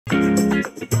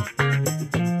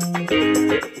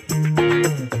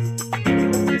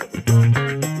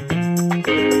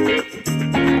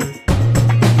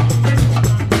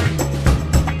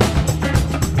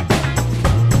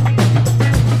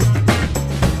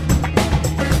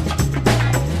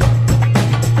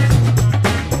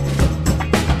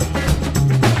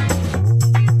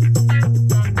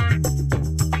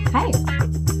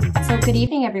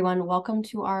everyone. Welcome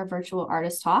to our virtual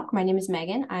artist talk. My name is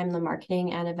Megan. I'm the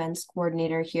marketing and events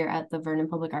coordinator here at the Vernon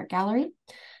Public Art Gallery.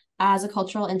 As a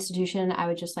cultural institution, I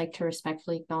would just like to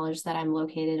respectfully acknowledge that I'm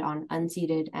located on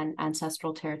unceded and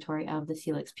ancestral territory of the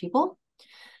Felix people.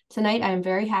 Tonight, I am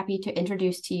very happy to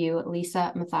introduce to you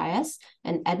Lisa Matthias,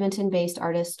 an Edmonton-based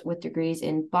artist with degrees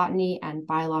in Botany and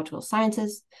Biological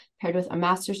Sciences, paired with a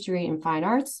master's degree in Fine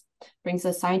Arts, brings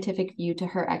a scientific view to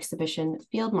her exhibition,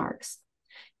 Field Marks.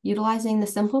 Utilizing the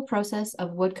simple process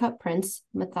of woodcut prints,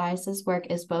 Matthias's work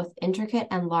is both intricate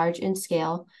and large in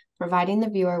scale, providing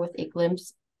the viewer with a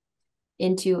glimpse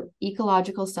into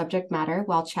ecological subject matter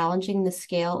while challenging the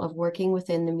scale of working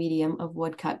within the medium of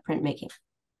woodcut printmaking.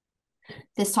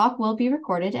 This talk will be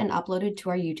recorded and uploaded to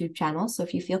our YouTube channel, so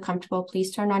if you feel comfortable, please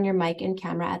turn on your mic and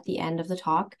camera at the end of the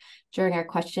talk during our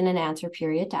question and answer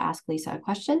period to ask Lisa a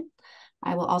question.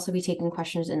 I will also be taking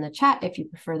questions in the chat if you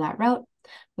prefer that route.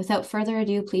 Without further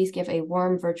ado, please give a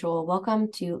warm virtual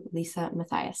welcome to Lisa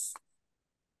Matthias.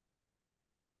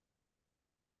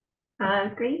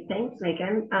 Great, thanks,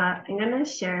 Megan. I'm going to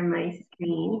share my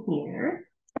screen here.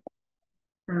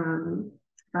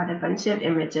 Got a bunch of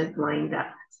images lined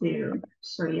up to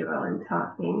show you while I'm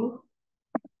talking.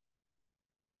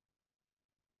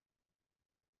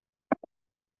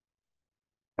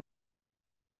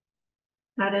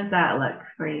 How does that look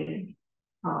for you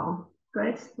all?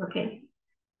 Good, okay,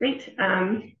 great.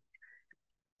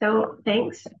 So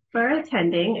thanks for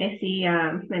attending. I see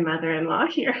my mother-in-law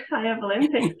here. Hi,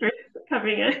 Evelyn, thanks for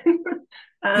coming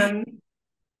in.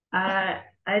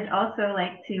 I'd also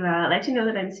like to let you know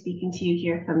that I'm speaking to you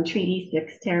here from Treaty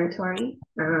 6 territory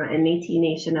in Métis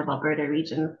Nation of Alberta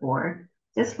Region 4,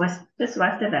 just west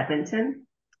of Edmonton.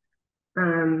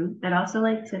 I'd also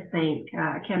like to thank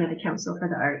Canada Council for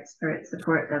the Arts for its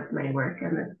support of my work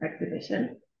and this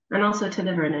exhibition, and also to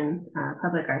the Vernon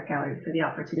Public Art Gallery for the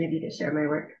opportunity to share my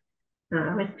work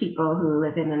with people who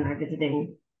live in and are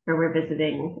visiting, or were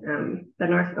visiting the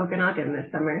North Okanagan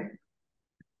this summer.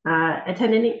 I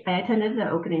attended the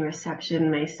opening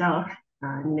reception myself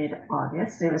in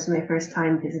mid-August. It was my first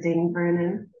time visiting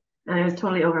Vernon, and I was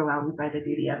totally overwhelmed by the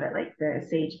beauty of it, like the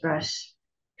sagebrush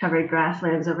covered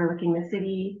grasslands overlooking the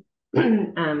city.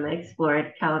 I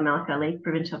explored Kalamalka Lake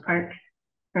Provincial Park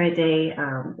for a day,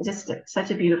 just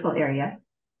such a beautiful area.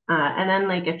 And then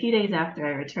like a few days after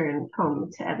I returned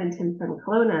home to Edmonton from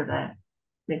Kelowna,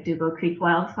 the McDougall Creek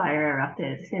wildfire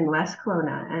erupted in West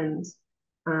Kelowna. And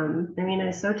I mean,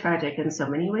 it's so tragic in so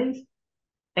many ways.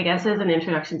 I guess as an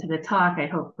introduction to the talk, I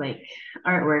hope like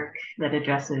artwork that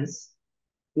addresses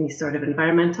these sort of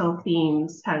environmental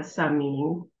themes has some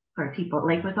meaning for people,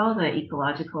 like with all the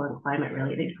ecological and climate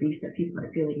related grief that people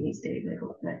are feeling these days. I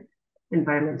hope that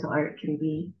environmental art can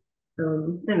be, I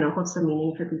don't know, hold some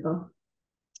meaning for people.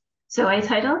 So I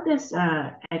titled this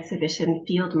exhibition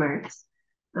Field Marks.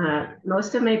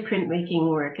 Most of my printmaking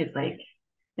work is like,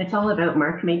 it's all about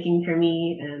mark making for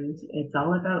me, and it's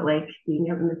all about like being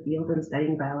out in the field and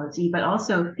studying biology, but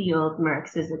also field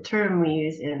marks is a term we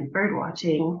use in bird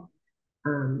watching.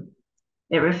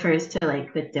 It refers to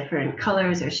like the different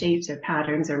colors or shapes or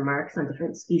patterns or marks on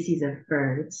different species of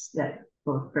birds that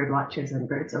both bird watchers and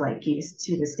birds alike use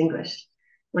to distinguish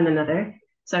one another.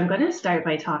 So I'm going to start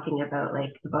by talking about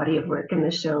like the body of work in the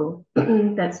show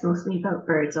that's mostly about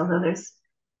birds, although there's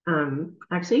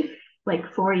actually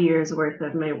like 4 years worth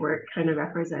of my work kind of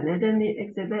represented in the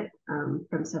exhibit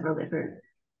from several different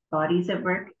bodies of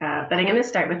work. But I'm going to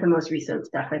start with the most recent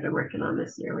stuff I've been working on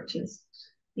this year, which is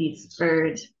these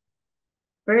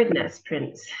bird nest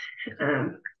prints.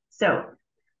 So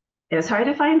it was hard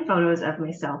to find photos of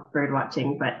myself bird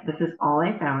watching, but this is all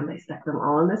I found. I stuck them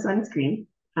all on this one screen.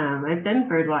 I've been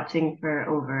bird watching for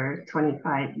over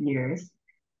 25 years.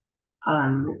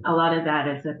 A lot of that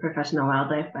as a professional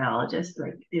wildlife biologist,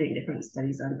 like doing different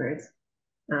studies on birds.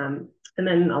 And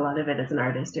then a lot of it as an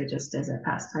artist or just as a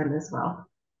pastime as well.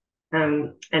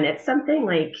 And it's something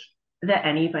like that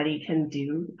anybody can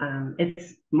do.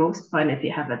 It's most fun if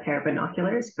you have a pair of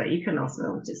binoculars, but you can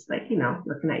also just like, you know,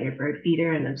 looking at your bird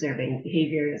feeder and observing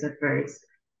behaviors of birds.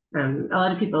 A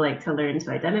lot of people like to learn to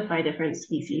identify different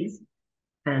species.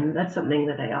 And that's something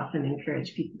that I often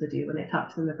encourage people to do when I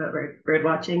talk to them about bird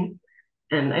watching.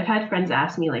 And I've had friends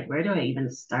ask me, like, where do I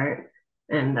even start?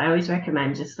 And I always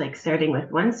recommend just like starting with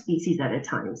one species at a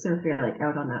time. So if you're like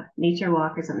out on a nature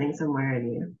walk or something somewhere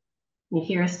and you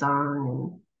hear a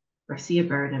song or see a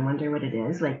bird and wonder what it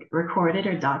is, like record it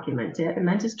or document it, and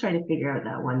then just try to figure out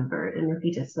that one bird. And if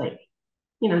you just like,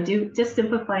 you know, just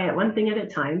simplify it one thing at a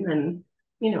time, then,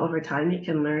 you know, over time you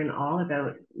can learn all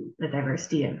about the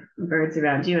diversity of birds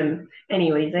around you. And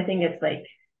anyways, I think it's like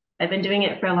I've been doing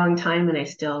it for a long time and I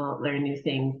still learn new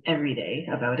things every day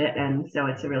about it. And so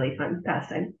it's a really fun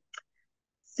pastime.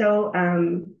 So,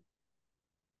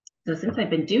 so since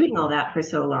I've been doing all that for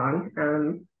so long,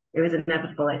 it was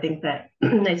inevitable, I think, that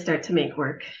I start to make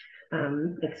work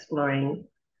exploring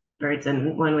birds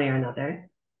in one way or another.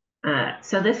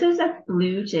 So this is a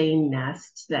blue jay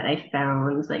nest that I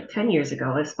found like 10 years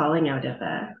ago. It was falling out of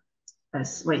a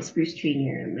white spruce tree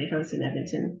near my house in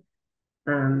Edmonton.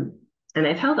 Um, and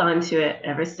I've held on to it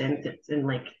ever since. It's in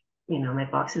like, my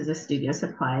boxes of studio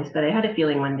supplies, but I had a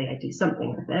feeling one day I'd do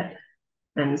something with it.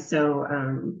 And so,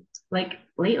 like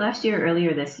late last year,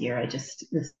 earlier this year, this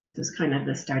was kind of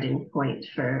the starting point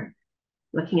for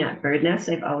looking at bird nests.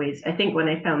 I think when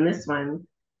I found this one,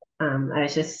 I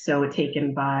was just so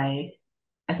taken by,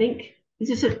 I think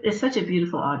it's such a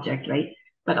beautiful object, right?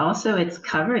 But also it's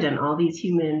covered in all these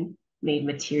human-made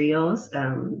materials.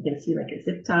 You can see like a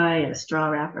zip tie and a straw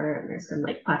wrapper, and there's some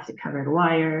like plastic covered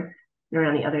wire. And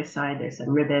around the other side, there's some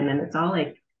ribbon, and it's all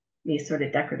like these sort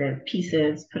of decorative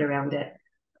pieces put around it,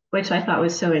 which I thought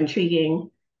was so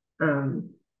intriguing.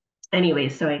 Um, anyway,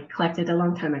 so I collected a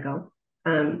long time ago.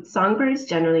 Songbirds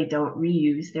generally don't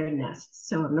reuse their nests,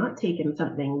 so I'm not taking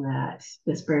something that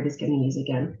this bird is going to use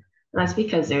again. That's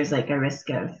because there's like a risk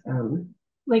of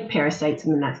like parasites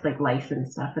in the nest, like lice and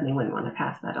stuff, and they wouldn't want to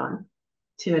pass that on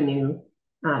to a new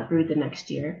brood the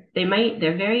next year. They're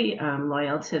very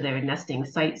loyal to their nesting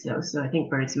sites though, so I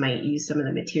think birds might use some of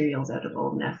the materials out of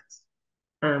old nests.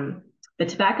 But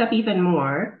to back up even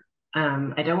more,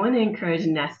 I don't want to encourage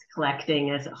nest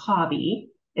collecting as a hobby.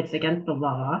 It's against the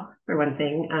law, for one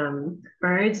thing.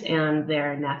 Birds and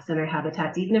their nests and their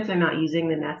habitats, even if they're not using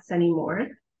the nests anymore,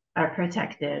 are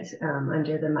protected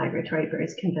under the Migratory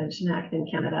Birds Convention Act in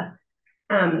Canada.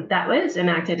 That was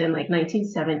enacted in like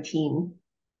 1917,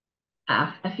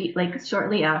 like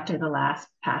shortly after the last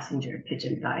passenger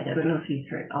pigeon died. I don't know if you've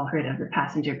all heard of the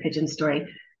passenger pigeon story.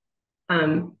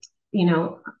 Um,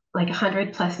 like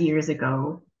 100 plus years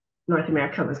ago, North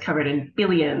America was covered in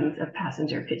billions of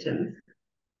passenger pigeons.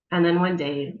 And then one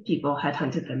day people had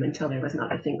hunted them until there was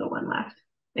not a single one left.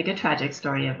 Like a tragic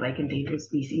story of like endangered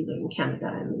species in Canada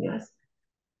and the US.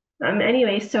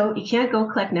 Anyway, so you can't go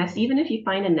collect nests. Even if you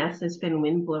find a nest that's been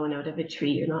wind blown out of a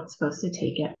tree, you're not supposed to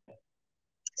take it.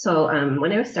 So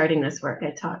when I was starting this work,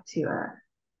 I talked to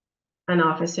an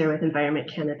officer with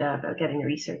Environment Canada about getting a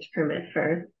research permit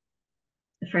for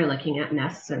looking at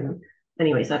nests. And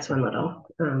anyways, that's one little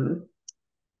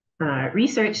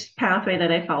research pathway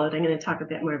that I followed. I'm going to talk a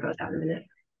bit more about that in a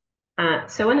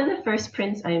minute. So one of the first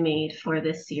prints I made for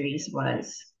this series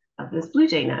was of this blue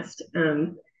jay nest.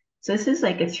 So this is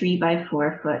like a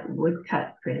 3x4 foot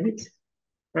woodcut print.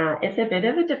 It's a bit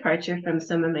of a departure from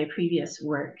some of my previous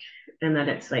work in that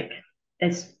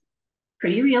it's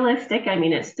pretty realistic. I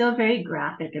mean, it's still very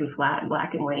graphic and flat and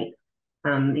black and white.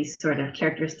 These sort of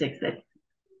characteristics that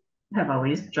have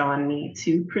always drawn me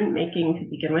to printmaking to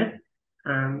begin with,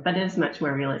 but it is much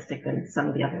more realistic than some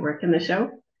of the other work in the show,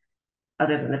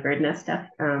 other than the bird nest stuff.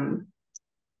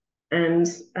 And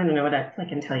I don't know what else I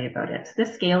can tell you about it. The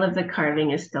scale of the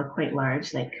carving is still quite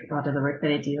large. Like a lot of the work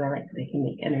that I do, I like that I can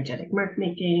make energetic mark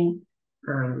making.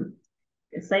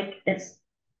 It's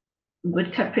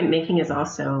woodcut printmaking is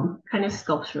also kind of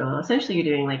sculptural. Essentially,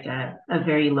 you're doing like a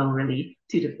very low relief,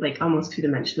 like almost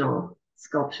two-dimensional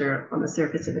sculpture on the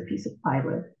surface of a piece of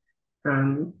plywood.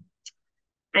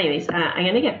 Anyways, I'm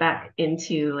going to get back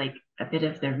into like a bit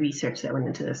of the research that went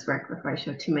into this work before I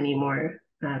show too many more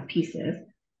pieces.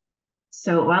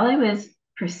 So while I was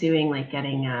pursuing like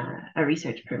getting a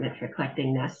research permit for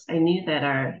collecting nests, I knew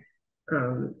that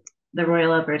the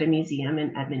Royal Alberta Museum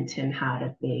in Edmonton had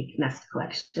a big nest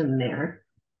collection there.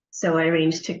 So I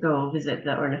arranged to go visit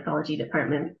the ornithology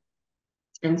department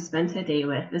and spent a day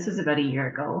this was about a year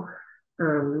ago,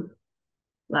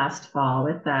 last fall,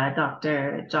 with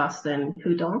Dr. Jocelyn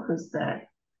Houdon, who's the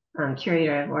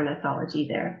curator of ornithology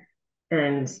there.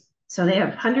 And so they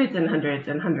have hundreds and hundreds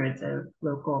and hundreds of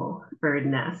local bird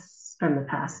nests from the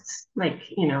past,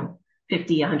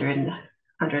 50,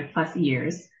 100 plus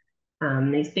years.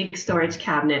 These big storage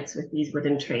cabinets with these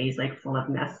wooden trays, like full of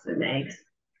nests and eggs.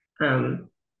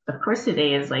 Of course,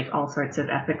 today is like all sorts of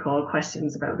ethical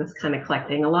questions about this kind of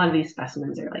collecting. A lot of these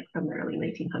specimens are like from the early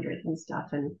 1900s and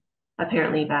stuff. And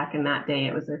apparently back in that day,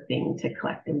 it was a thing to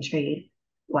collect and trade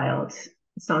wild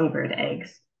songbird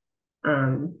eggs.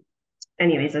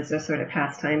 Anyways, it's a sort of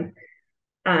pastime.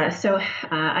 So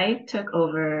I took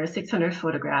over 600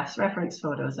 photographs, reference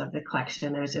photos of the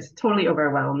collection. I was just totally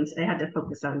overwhelmed. I had to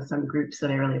focus on some groups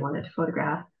that I really wanted to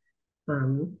photograph.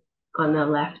 On the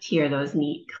left here, those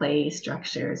neat clay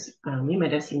structures. You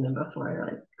might have seen them before.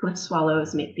 Like cliff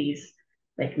swallows make these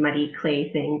like muddy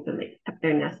clay things and they tuck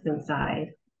their nests inside.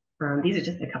 These are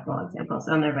just a couple of examples.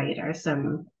 On the right are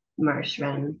some marsh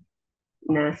wren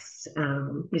nests.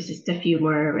 There's just a few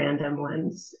more random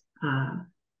ones.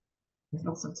 There's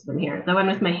all sorts of them here. The one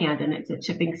with my hand in it's a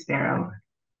chipping sparrow.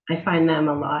 I find them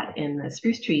a lot in the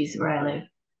spruce trees where I live,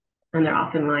 and they're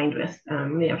often lined with,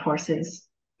 we have horses.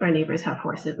 Our neighbors have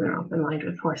horses, and they're often lined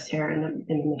with horsehair in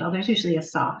the middle. There's usually a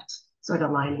soft sort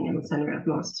of lining in the center of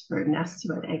most bird nests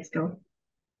where the eggs go.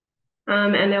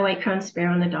 And the white-crowned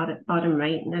sparrow on the bottom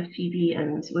right, and the phoebe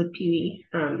and wood pewee.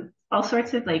 All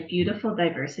sorts of like beautiful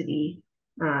diversity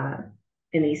in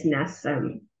these nests.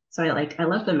 So I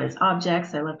love them as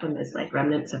objects. I love them as like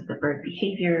remnants of the bird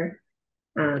behavior.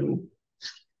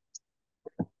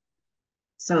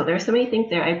 So there's so many things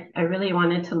there I really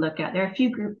wanted to look at. There are a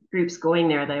few groups going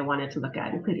there that I wanted to look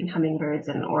at, including hummingbirds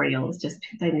and orioles, just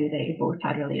because I knew they both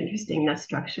had really interesting nest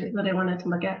structures that I wanted to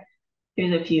look at.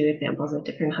 Here's a few examples of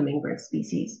different hummingbird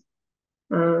species.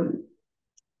 I've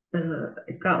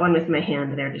got one with my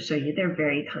hand there to show you. They're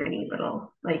very tiny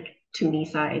little, like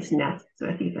toonie-sized nests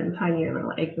with even tinier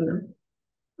little eggs in them.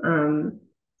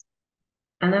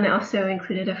 And then I also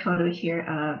included a photo here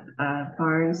of a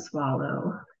barn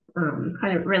swallow,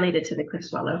 kind of related to the cliff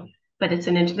swallow, but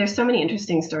there's so many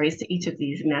interesting stories to each of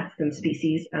these nests and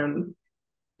species.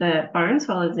 The barn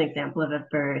swallow is an example of a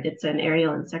bird. It's an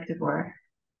aerial insectivore,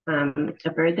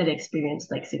 a bird that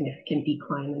experienced like significant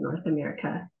decline in North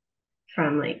America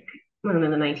from like in the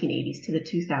 1980s to the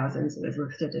 2000s. It was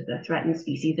listed as a threatened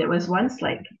species. It was once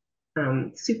like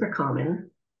super common,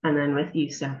 and then with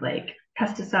use of like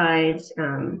pesticides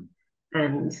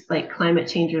and like climate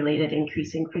change related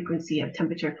increasing frequency of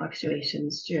temperature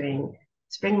fluctuations during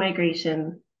spring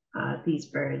migration, these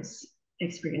birds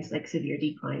experience like severe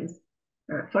declines.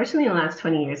 Fortunately, in the last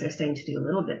 20 years, they're starting to do a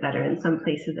little bit better in some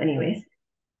places anyways.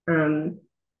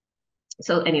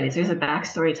 So anyways, there's a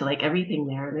backstory to like everything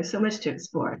there, and there's so much to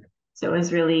explore. So it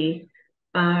was really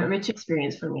a rich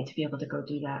experience for me to be able to go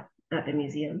do that at the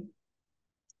museum.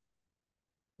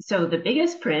 So the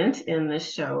biggest print in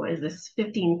this show is this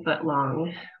 15-foot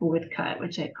long woodcut,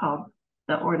 which I called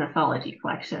the ornithology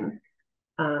collection.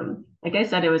 Like I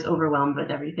said, I was overwhelmed with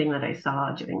everything that I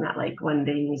saw during that like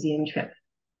one-day museum trip.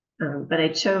 But I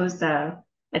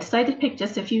decided to pick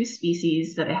just a few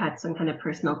species that I had some kind of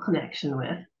personal connection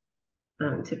with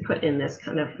to put in this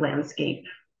kind of landscape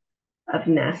of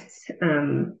nests.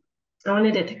 I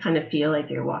wanted it to kind of feel like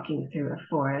you're walking through a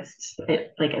forest.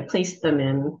 Like I placed them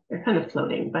in, they're kind of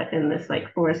floating, but in this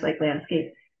like forest-like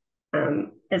landscape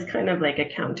as kind of like a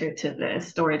counter to the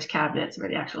storage cabinets where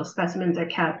the actual specimens are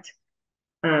kept.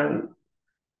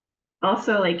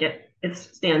 Also, like it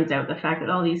stands out the fact that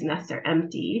all these nests are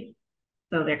empty,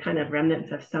 so they're kind of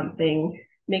remnants of something.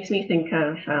 Makes me think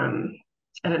of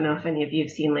I don't know if any of you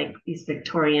have seen like these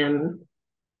Victorian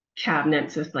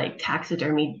cabinets with like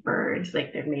taxidermied birds.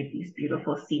 Like they've made these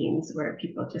beautiful scenes where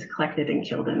people just collected and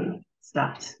killed and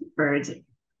stuffed birds.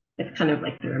 It's kind of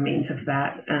like the remains of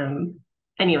that.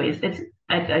 Anyways,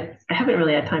 I haven't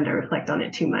really had time to reflect on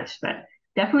it too much, but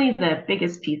definitely the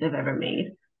biggest piece I've ever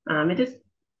made. It just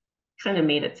kind of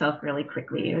made itself really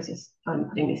quickly. It was just fun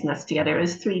putting these nests together. It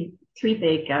was three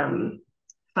big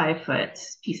 5-foot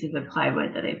pieces of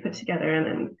plywood that I put together and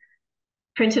then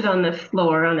printed on the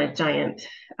floor on a giant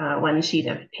one sheet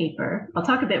of paper. I'll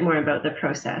talk a bit more about the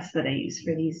process that I use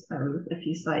for these a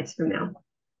few slides from now,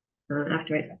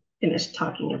 after I finish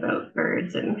talking about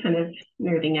birds and kind of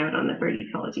nerding out on the bird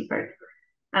ecology part.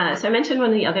 So I mentioned one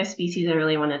of the other species I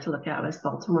really wanted to look at was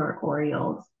Baltimore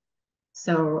orioles.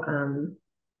 So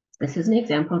this is an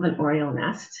example of an oriole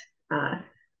nest.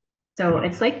 So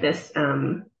it's like this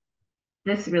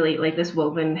really like this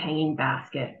woven hanging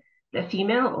basket. The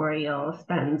female oriole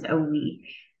spends a week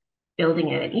building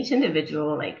it, and each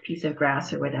individual like piece of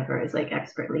grass or whatever is like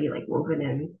expertly like woven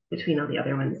in between all the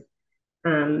other ones.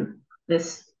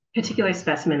 This particular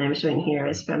specimen I'm showing here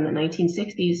is from the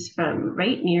 1960s, from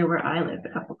right near where I live, a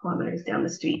couple kilometers down the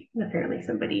street. And apparently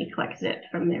somebody collected it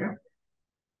from there.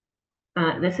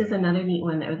 This is another neat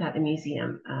one that was at the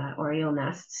museum. Oriole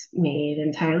nests made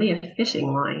entirely of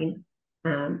fishing line.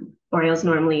 Orioles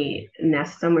normally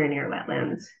nest somewhere near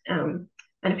wetlands. And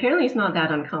apparently it's not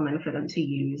that uncommon for them to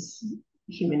use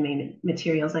human-made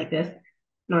materials like this.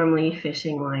 Normally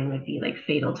fishing line would be like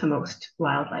fatal to most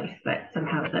wildlife, but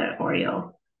somehow the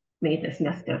oriole made this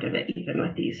nest out of it, even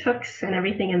with these hooks and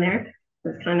everything in there.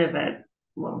 It's kind of a,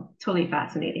 well, totally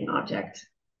fascinating object.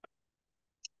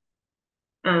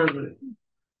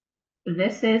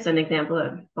 This is an example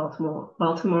of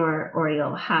Baltimore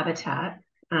oriole habitat.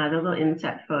 The little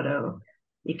inset photo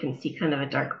you can see kind of a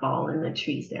dark ball in the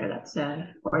trees there. That's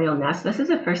a oriole nest. This is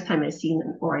the first time I've seen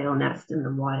an oriole nest in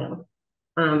the wild.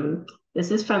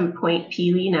 This is from Point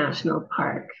Pelee National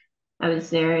Park. I was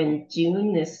there in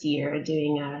June this year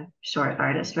doing a short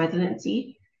artist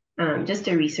residency, just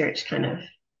a research kind of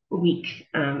week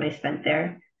I spent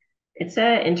there. It's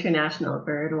an international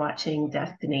bird watching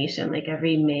destination. Like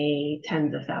every May,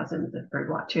 tens of thousands of bird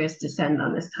watchers descend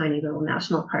on this tiny little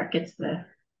national park. It's the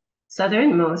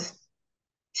southernmost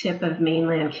tip of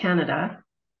mainland Canada,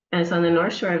 and it's on the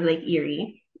north shore of Lake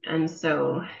Erie. And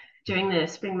so during the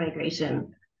spring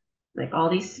migration, like all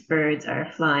these birds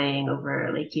are flying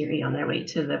over Lake Erie on their way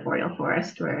to the boreal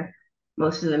forest where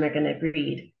most of them are going to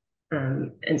breed.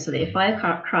 And so they fly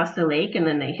across the lake and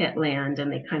then they hit land and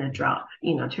they kind of drop,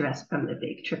 to rest from the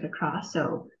big trip across.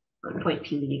 So on Point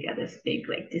Pelee, you get this big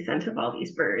like descent of all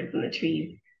these birds in the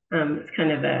trees. It's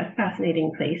kind of a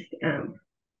fascinating place.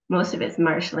 Most of it's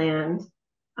marshland.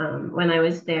 When I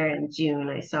was there in June,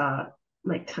 I saw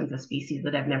like tons of species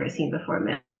that I've never seen before in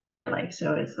my life.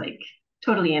 So it's like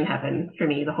totally in heaven for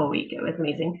me the whole week. It was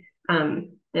amazing.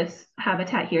 This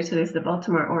habitat here, so there's the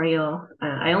Baltimore oriole.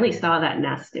 I only saw that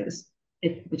nest.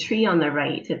 It's the tree on the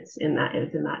right. It was in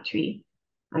that tree.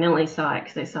 And I only saw it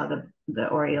because I saw the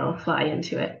oriole fly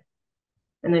into it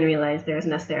and then realized there was a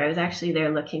nest there. I was actually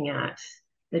there looking at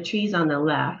the trees on the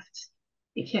left.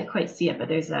 You can't quite see it, but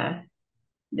there's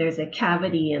a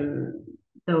cavity in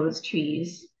those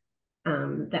trees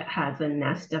that has a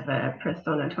nest of a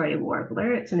prothonotary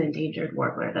warbler. It's an endangered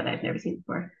warbler that I've never seen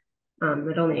before.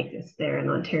 It only exists there in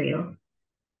Ontario.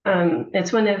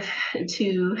 It's one of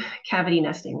 2 cavity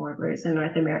nesting warblers in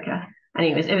North America.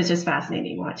 Anyways, it was just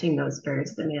fascinating watching those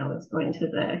birds. The male was going to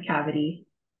the cavity,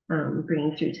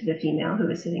 bringing through to the female who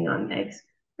was sitting on eggs,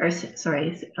 or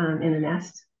sorry, in the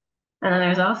nest. And then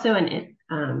there's also I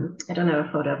don't have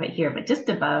a photo of it here, but just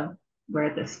above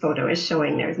where this photo is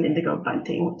showing, there's an indigo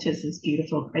bunting, which is this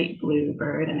beautiful bright blue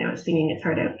bird, and it was singing its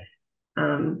heart out.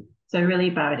 So a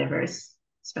really biodiverse,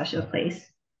 special place.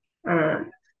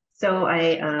 So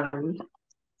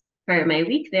for my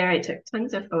week there, I took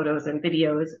tons of photos and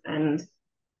videos and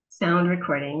sound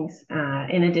recordings.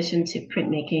 In addition to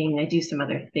printmaking, I do some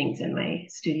other things in my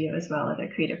studio as well,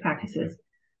 other creative practices,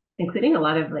 including a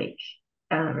lot of like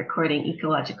recording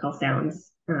ecological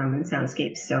sounds and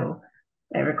soundscapes. So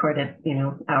I recorded,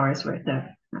 hours worth of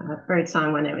bird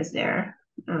song when I was there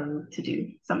to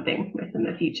do something with in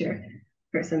the future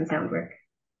for some sound work.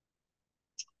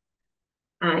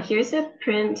 Here's a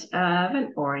print of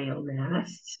an oriole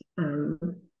nest.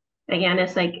 Again,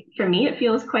 it's like, for me, it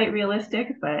feels quite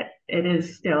realistic, but it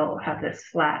is still have this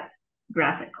flat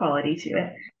graphic quality to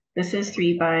it. This is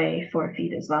 3 by 4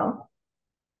 feet as well.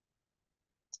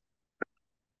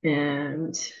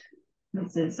 And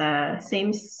this is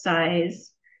same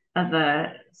size of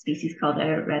a species called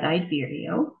a red-eyed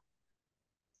vireo.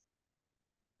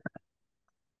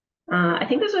 I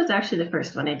think this was actually the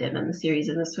first one I did in the series,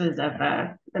 and this was of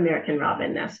a American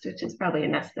robin nest, which is probably a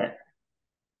nest that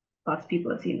lots of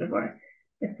people have seen before,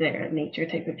 if they're nature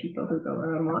type of people who go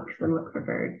on walks and look for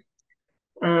birds.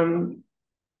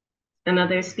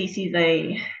 Another species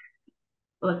I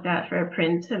looked at for a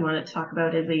print and want to talk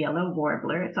about is a yellow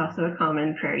warbler. It's also a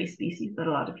common prairie species that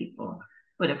a lot of people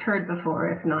would have heard before,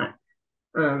 if not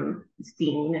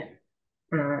seen.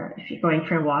 If you're going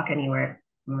for a walk anywhere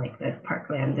like the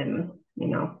parkland and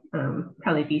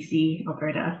probably BC,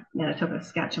 Alberta, Manitoba,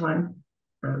 Saskatchewan,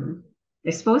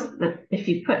 they're supposed that if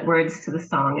you put words to the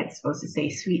song, it's supposed to say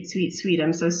sweet, sweet, sweet,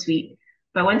 I'm so sweet.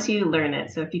 But once you learn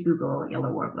it, so if you Google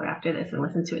yellow warbler after this and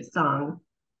listen to its song,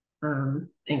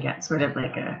 and get sort of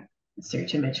like a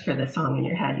search image for the song in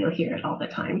your head, you'll hear it all the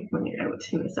time when you're out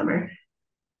in the summer.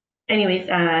 Anyways,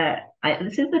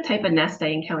 this is the type of nest I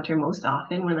encounter most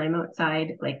often when I'm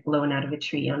outside, like blown out of a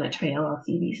tree on a trail. I'll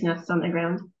see these nests on the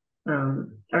ground.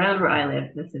 Around where I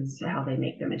live, this is how they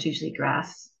make them. It's usually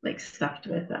grass, like stuffed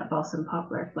with balsam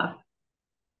poplar fluff.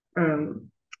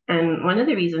 And one of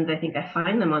the reasons I think I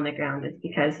find them on the ground is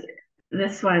because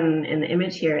this one in the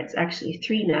image here, it's actually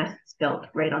 3 nests built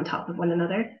right on top of one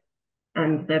another.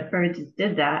 And the birds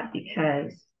did that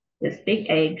because this big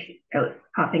egg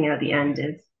popping out the end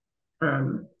is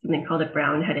something called a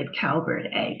brown-headed cowbird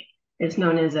egg. It's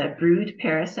known as a brood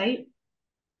parasite.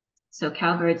 So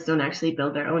cowbirds don't actually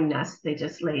build their own nests. They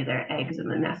just lay their eggs in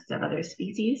the nests of other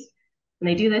species. And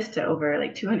they do this to over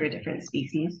like 200 different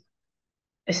species.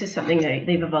 It's just something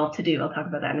they've evolved to do. I'll talk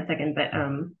about that in a second. But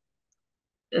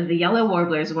the yellow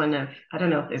warbler is one of, I don't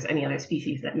know if there's any other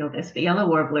species that know this, but yellow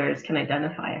warblers can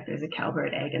identify if there's a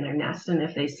cowbird egg in their nest. And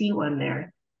if they see one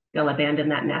there, they'll abandon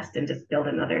that nest and just build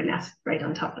another nest right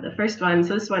on top of the first one.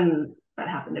 So this one, about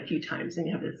happened a few times, and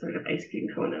you have this sort of ice cream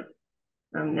cone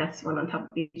of nests, one on top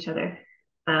of each other.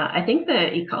 I think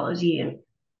the ecology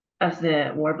of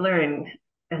the warbler and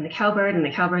the cowbird and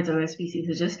the cowbirds and other species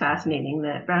is just fascinating.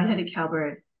 The brown-headed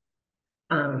cowbird,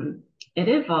 it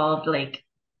evolved like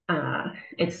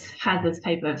it's had this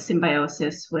type of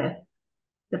symbiosis with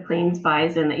the plains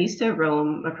bison that used to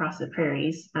roam across the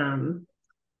prairies.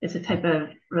 It's a type of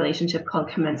relationship called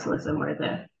commensalism,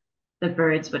 where the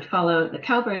birds would follow, the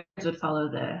cowbirds would follow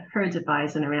the herds of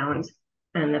bison around,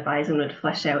 and the bison would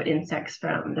flesh out insects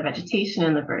from the vegetation,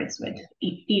 and the birds would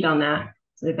feed on that.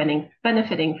 So they're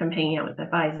benefiting from hanging out with the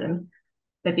bison.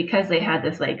 But because they had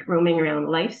this like roaming around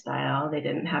lifestyle, they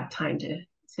didn't have time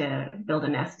to build a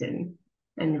nest and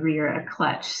rear a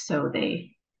clutch. So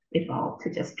they evolved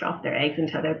to just drop their eggs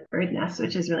into other bird nests,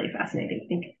 which is really fascinating, I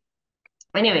think.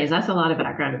 Anyways, that's a lot of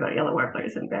background about yellow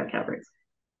warblers and brown cowbirds.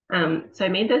 So I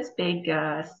made this big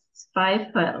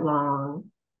 5-foot long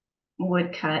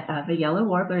woodcut of a yellow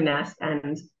warbler nest,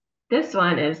 and this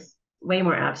one is way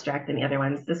more abstract than the other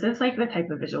ones. This is like the type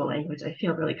of visual language I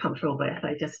feel really comfortable with.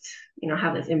 I just,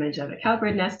 have this image of a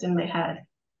cowbird nest in my head,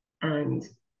 and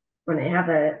when I have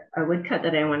a woodcut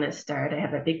that I want to start, I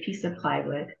have a big piece of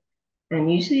plywood,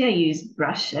 and usually I use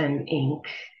brush and ink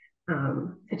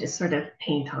to just sort of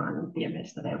paint on the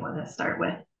image that I want to start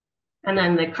with. And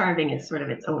then the carving is sort of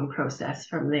its own process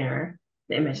from there.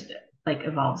 The image like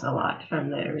evolves a lot from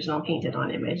the original painted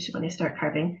on image when I start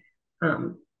carving.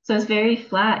 So it's very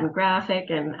flat and graphic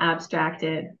and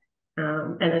abstracted.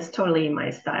 And it's totally my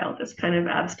style, just kind of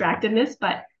abstractedness.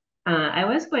 But I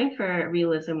was going for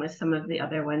realism with some of the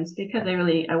other ones because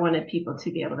I wanted people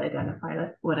to be able to identify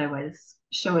what I was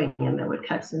showing in the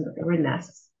woodcuts and that there were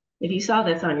nests. If you saw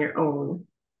this on your own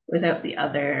without the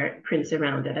other prints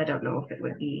around it, I don't know if it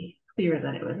would be clear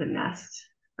that it was a nest.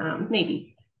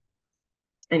 Maybe.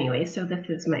 Anyway, so this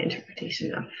is my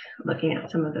interpretation of looking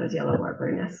at some of those yellow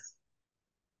warbler nests.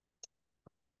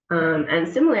 And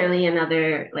similarly,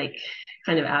 another like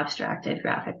kind of abstracted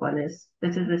graphic one is,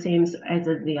 this is the same as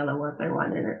the yellow warbler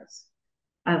one, and it's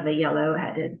of a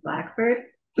yellow-headed blackbird.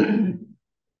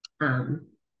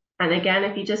 And again,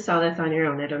 if you just saw this on your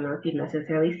own, I don't know if you'd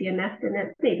necessarily see a nest in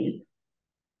it, maybe.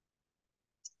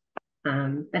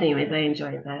 But anyways, I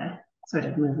enjoy the sort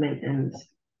of movement and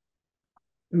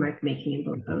mark making in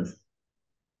both those.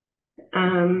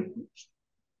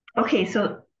 Okay,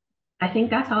 so I think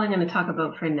that's all I'm going to talk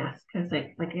about for nests, because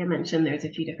like I mentioned, there's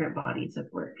a few different bodies of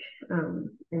work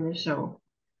in the show.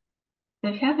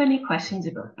 So if you have any questions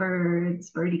about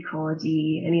birds, bird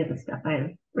ecology, any of the stuff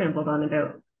I've rambled on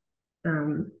about,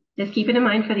 just keep it in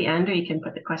mind for the end, or you can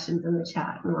put the questions in the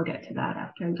chat and we'll get to that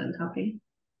after I'm done talking.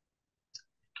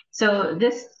 So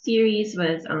this series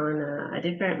was on a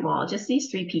different wall. Just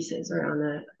these 3 pieces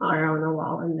are on a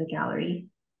wall in the gallery.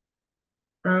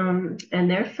 And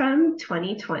they're from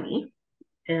 2020.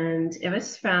 And it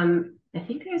was from, I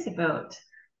think there's about,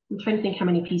 I'm trying to think how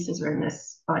many pieces were in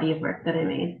this body of work that I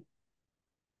made.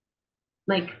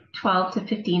 Like 12 to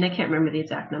 15, I can't remember the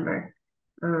exact number.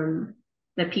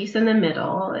 The piece in the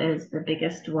middle is the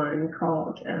biggest one,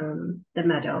 called The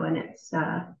Meadow, and it's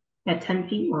at 10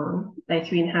 feet long by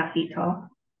 3.5 feet tall.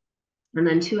 And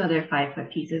then 2 other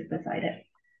 5-foot pieces beside it.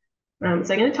 So I'm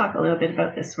going to talk a little bit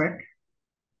about this work.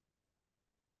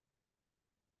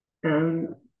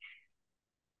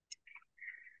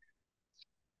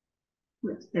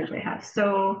 What did I have?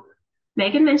 So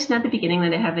Megan mentioned at the beginning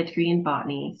that I have a degree in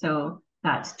botany. So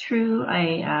that's true.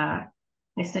 I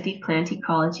studied plant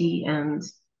ecology, and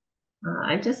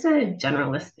I'm just a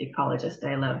generalist ecologist.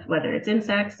 I love whether it's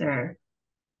insects or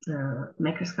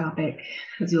microscopic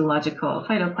zoological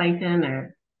phytoplankton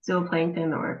or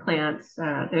zooplankton or plants.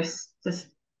 There's just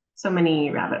so many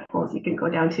rabbit holes you can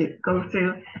go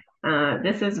through.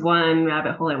 This is one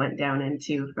rabbit hole I went down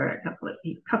into for a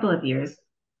couple of years,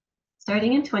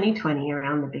 starting in 2020,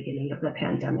 around the beginning of the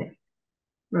pandemic.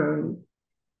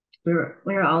 We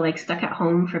were all like stuck at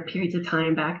home for periods of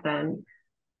time back then.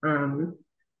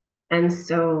 And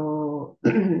so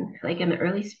like in the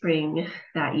early spring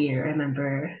that year, I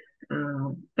remember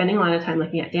spending a lot of time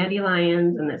looking at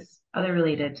dandelions and this other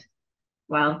related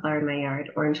wildflower in my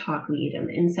yard, orange hawkweed, and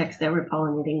the insects that were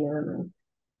pollinating them,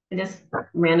 and just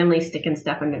randomly sticking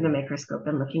stuff under the microscope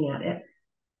and looking at it.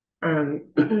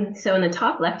 So in the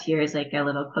top left here is like a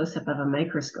little close-up of a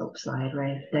microscope slide where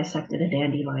I dissected a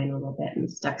dandelion a little bit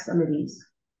and stuck some of these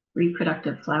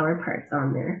reproductive flower parts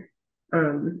on there.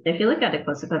 If you look at a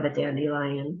close-up of a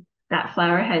dandelion, that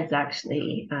flower head's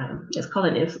actually, it's called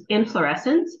an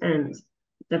inflorescence, and it's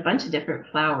a bunch of different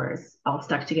flowers all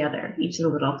stuck together. Each of the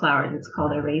little flowers is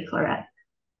called a ray floret.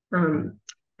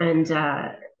 And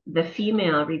the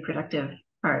female reproductive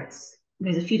parts.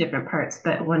 There's a few different parts,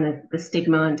 but one of the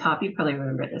stigma on top, you probably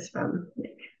remember this from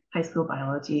like high school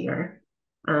biology, or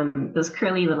those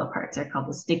curly little parts are called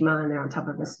the stigma, and they're on top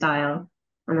of the style.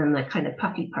 And then the kind of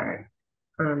puffy part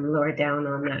lower down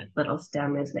on that little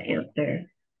stem is the anther.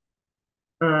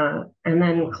 And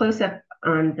then close up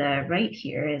on the right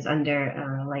here is under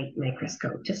a light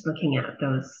microscope, just looking at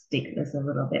those stigmas a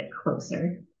little bit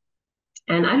closer.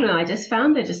 And I don't know, I just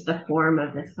found that just the form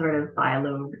of this sort of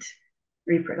bilobed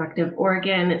reproductive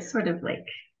organ, it's sort of like,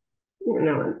 you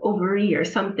know, an ovary or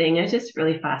something. I was just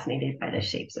really fascinated by the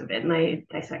shapes of it. And I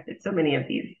dissected so many of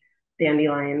these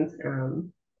dandelions.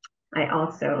 I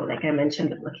also, like I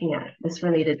mentioned, looking at this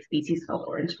related species called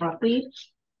orange broccoli.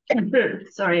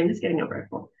 Sorry, I'm just getting over a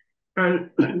cold.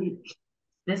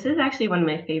 This is actually one of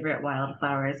my favorite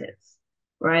wildflowers. It's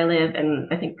where I live, and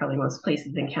I think probably most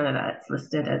places in Canada, it's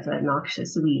listed as a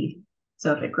noxious weed.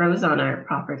 So if it grows on our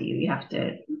property, we have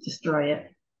to destroy it.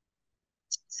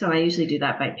 So I usually do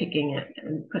that by picking it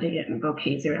and putting it in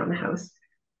bouquets around the house.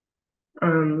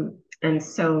 And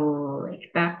so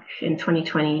like back in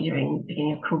 2020 during the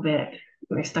beginning of COVID,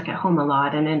 we were stuck at home a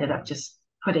lot and ended up just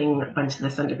putting a bunch of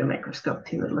this under the microscope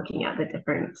too and looking at the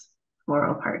different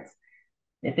floral parts.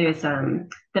 There's the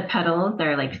petals,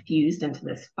 they're like fused into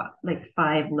this like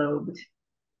 5-lobed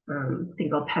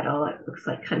single petal. It looks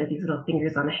like kind of these little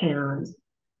fingers on a hand.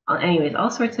 Anyways, all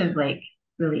sorts of like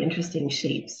really interesting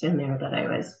shapes in there that I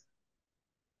was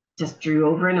just drew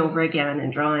over and over again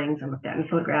in drawings and looked at in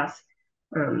photographs.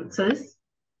 So this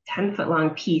 10-foot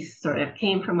long piece sort of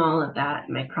came from all of that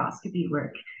microscopy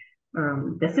work.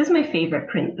 This is my favorite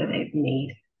print that I've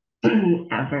made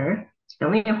ever. I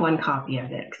only have one copy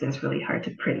of it because it's really hard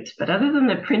to print. But other than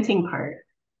the printing part,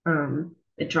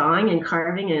 the drawing and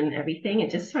carving and everything,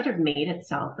 it just sort of made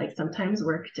itself. Like sometimes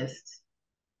work just,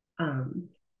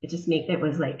 it just made, it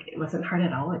was like, it wasn't hard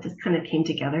at all. It just kind of came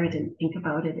together. I didn't think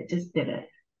about it. It just did it.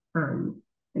 And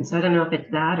so I don't know if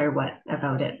it's that or what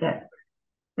about it that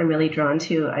I'm really drawn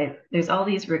to. There's all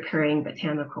these recurring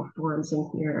botanical forms in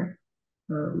here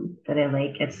that I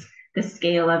like. It's the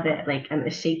scale of it, like, and the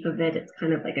shape of it. It's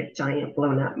kind of like a giant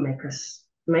blown up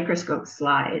microscope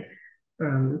slide.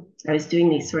 I was doing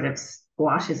these sort of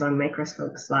squashes on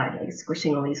microscope slide, like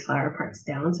squishing all these flower parts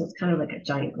down. So it's kind of like a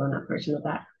giant blown up version of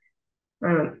that.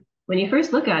 When you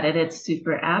first look at it, it's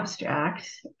super abstract.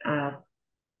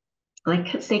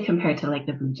 Like say compared to like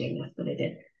the blue jay nest that I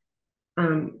did.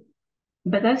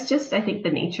 But that's just, I think,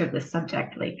 the nature of the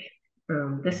subject. Like,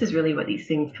 this is really what these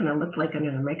things kind of look like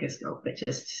under the microscope. But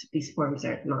just these forms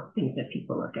are not things that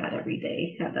people look at every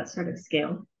day at that sort of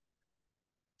scale.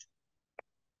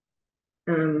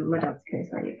 What else can I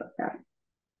tell you about that?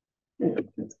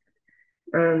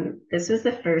 This was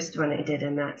the first one I did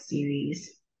in that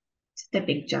series. It's a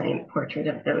big giant portrait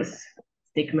of those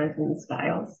stigmas and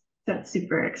styles. So it's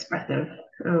super expressive.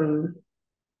 And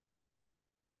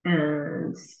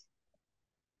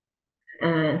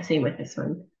same with this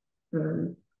one.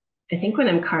 I think when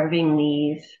I'm carving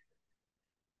these,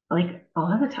 like a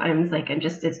lot of the times, like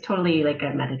it's totally like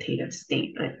a meditative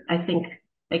state. But I think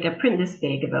like a print this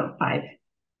big, about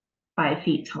 5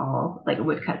 feet tall, like a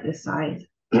woodcut this size,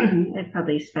 I'd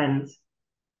probably spend,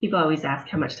 people always ask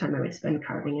how much time I would spend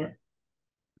carving it.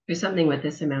 For something with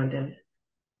this amount of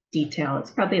detail,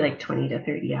 it's probably like 20 to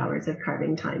 30 hours of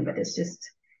carving time, but it's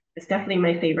definitely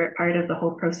my favorite part of the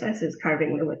whole process is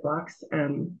carving the wood blocks.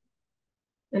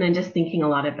 And I'm just thinking a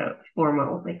lot about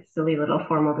formal, like silly little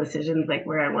formal decisions, like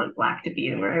where I want black to be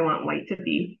and where I want white to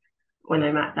be when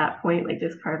I'm at that point, like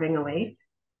just carving away.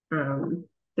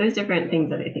 There's different things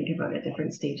that I think about at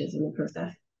different stages in the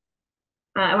process.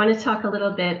 I want to talk a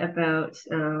little bit about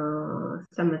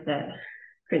some of the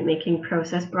printmaking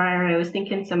process. Briar, I was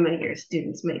thinking some of your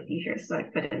students might be here, so I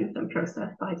put in some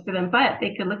process slides for them, but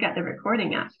they could look at the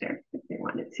recording after if they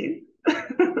wanted to.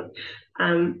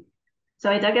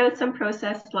 So I dug out some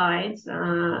process slides,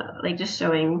 like just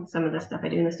showing some of the stuff I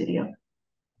do in the studio.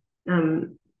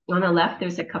 On the left,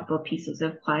 there's a couple of pieces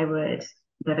of plywood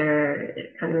that are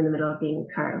kind of in the middle of being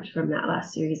carved from that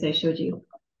last series I showed you.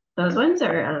 Those ones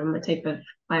are a type of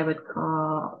plywood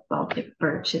called Baltic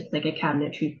birch. It's like a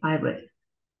cabinetry plywood.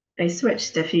 I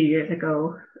switched a few years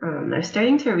ago. I was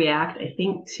starting to react, I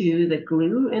think, to the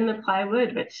glue in the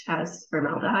plywood, which has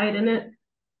formaldehyde in it.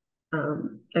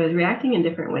 I was reacting in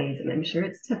different ways, and I'm sure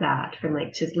it's to that from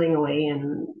like chiseling away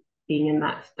and being in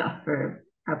that stuff for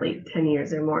probably 10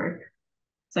 years or more.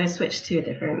 So I switched to a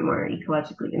different, more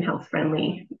ecologically and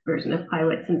health-friendly version of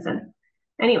plywood since then.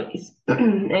 Anyways,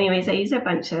 I use a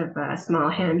bunch of small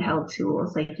handheld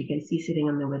tools, like you can see sitting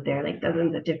on the wood there, like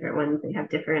dozens of different ones. They have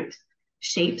different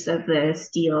shapes of the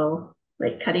steel,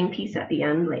 like cutting piece at the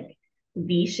end. Like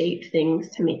V-shaped things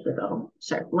to make little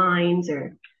sharp lines,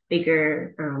 or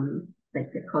bigger,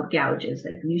 like they're called gouges,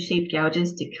 like U-shaped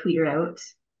gouges to clear out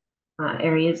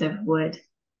areas of wood,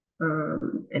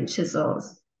 and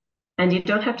chisels. And you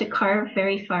don't have to carve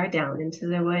very far down into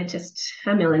the wood, just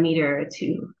a millimeter or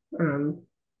two,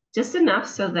 just enough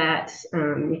so that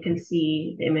you can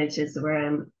see the images where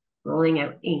I'm rolling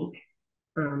out ink.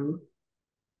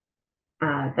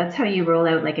 That's how you roll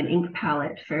out like an ink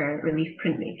palette for relief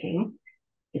printmaking.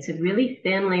 It's a really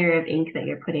thin layer of ink that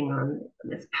you're putting on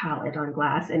this palette on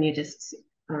glass, and you just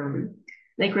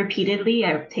like repeatedly,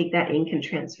 I take that ink and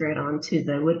transfer it onto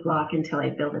the wood block until I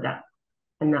build it up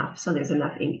enough so there's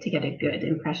enough ink to get a good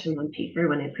impression on paper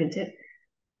when I print it.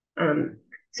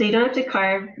 So you don't have to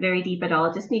carve very deep at all.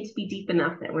 It just needs to be deep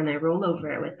enough that when I roll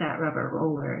over it with that rubber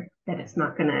roller, that it's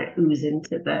not going to ooze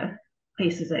into the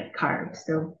places I've carved.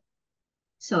 So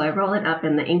I roll it up,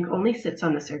 and the ink only sits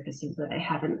on the surfaces that I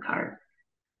haven't carved.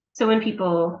 So when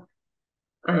people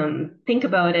think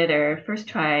about it or first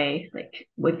try like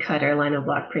woodcut or lino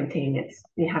block printing,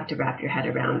 you have to wrap your head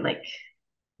around like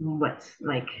what's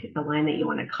like the line that you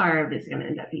want to carve is going to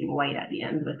end up being white at the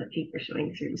end with the paper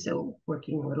showing through. So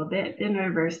working a little bit in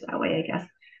reverse that way, I guess.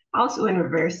 Also in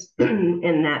reverse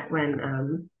in that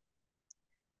when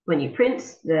you print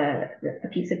the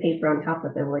piece of paper on top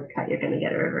of the woodcut, you're going to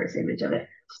get a reverse image of it.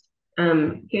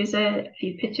 Here's a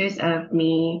few pictures of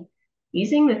me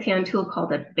using the tan tool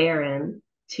called a Baron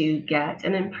to get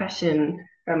an impression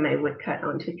from my woodcut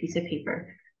onto a piece of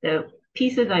paper. The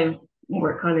pieces I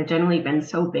work on have generally been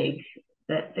so big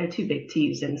that they're too big to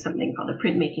use in something called a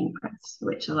printmaking press,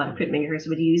 which a lot of printmakers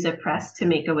would use a press to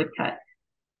make a woodcut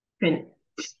print.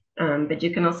 But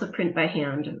you can also print by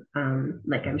hand,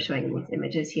 like I'm showing in these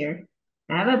images here.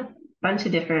 I have a bunch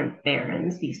of different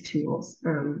Barons, these tools.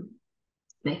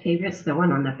 My favorite's the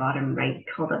one on the bottom right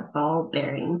called a ball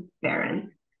bearing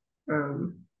Baron,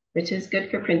 which is good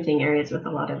for printing areas with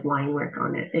a lot of line work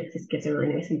on it. It just gives a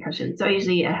really nice impression. So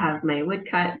usually I have my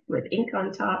woodcut with ink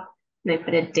on top, and I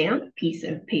put a damp piece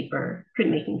of paper,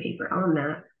 printmaking paper, on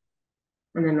that,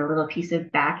 and then a little piece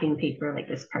of backing paper, like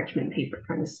this parchment paper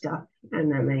kind of stuff.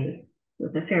 And then I,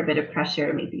 with a fair bit of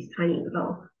pressure, make these tiny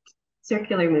little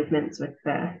circular movements with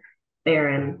the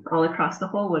Baron all across the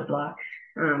whole wood block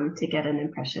to get an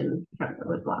impression from the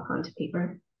wood block onto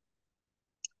paper.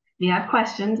 If you have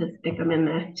questions, just stick them in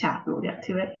the chat and we'll get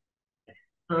to it.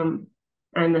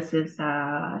 And this is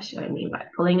showing me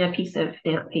what, pulling a piece of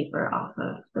damp paper off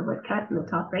of the woodcut in the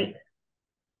top right.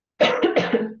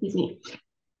 Excuse me.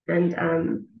 And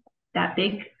that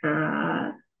big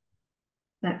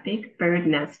bird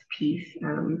nest piece,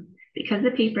 because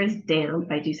the paper is damp,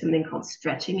 I do something called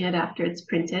stretching it after it's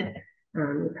printed.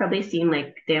 You've probably seen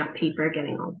like damp paper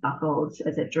getting all buckled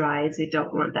as it dries. You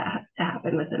don't want that to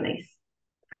happen with a nice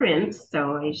print,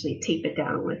 so I usually tape it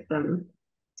down with some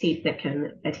tape that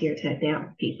can adhere to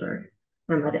damp paper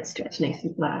and let it stretch nice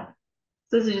and flat.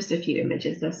 So those are just a few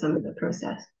images of some of the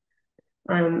process.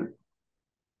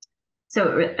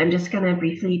 So I'm just going to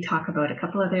briefly talk about a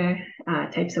couple other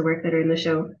types of work that are in the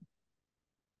show.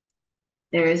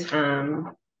 There's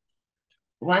one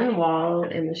wall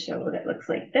in the show that looks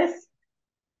like this.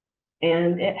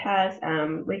 And it has,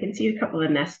 we can see a couple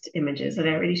of nest images that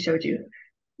I already showed you.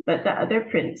 But the other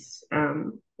prints,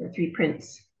 the 3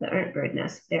 prints that aren't bird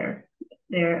nests, they're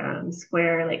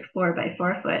square, like 4 by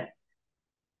 4 foot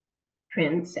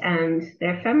prints. And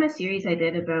they're from a series I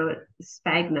did about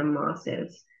sphagnum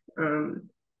mosses.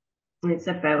 It's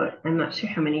about, I'm not sure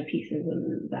how many pieces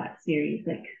in that series,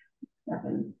 like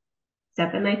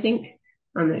seven, I think.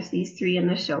 There's these 3 in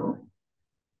the show.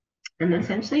 And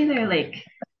essentially they're like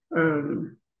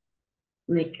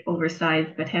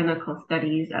oversized botanical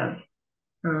studies of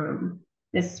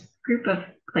this group of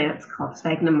plants called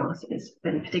sphagnum mosses,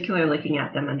 in particular looking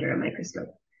at them under a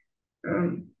microscope.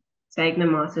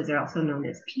 Sphagnum mosses are also known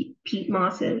as peat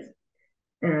mosses,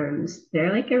 and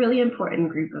they're like a really important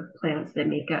group of plants that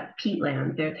make up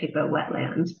peatland. They're a type of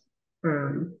wetland.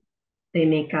 They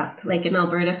make up, like in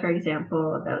Alberta, for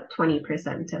example, about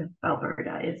 20% of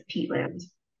Alberta is peatland.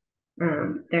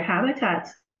 Their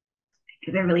habitats,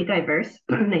 they're really diverse.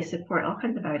 They support all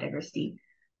kinds of biodiversity.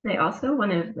 They also,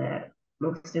 one of the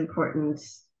most important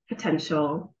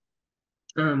potential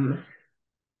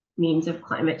means of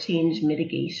climate change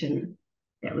mitigation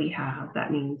that we have.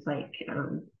 That means like,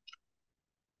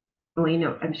 well, you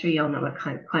know, I'm sure you all know what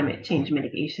climate change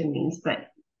mitigation means, but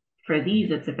for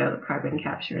these, it's about carbon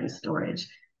capture and storage.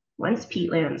 Once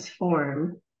peatlands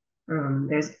form,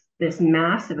 there's this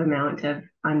massive amount of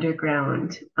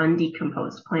underground,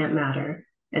 undecomposed plant matter.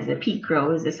 As the peat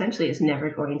grows, essentially it's never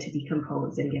going to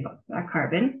decompose and give up that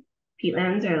carbon.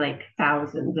 peatlands are like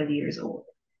thousands of years old.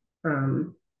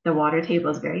 The water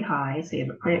table is very high, so you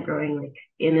have a plant growing like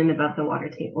in and above the water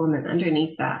table, and then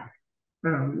underneath that,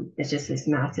 it's just this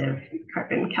massive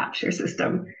carbon capture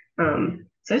system. So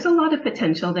there's a lot of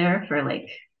potential there for like,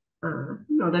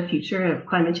 the future of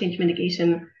climate change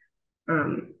mitigation.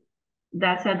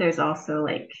 That said, there's also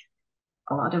like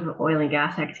a lot of oil and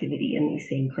gas activity in these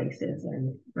same places,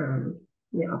 and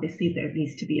obviously there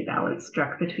needs to be a balance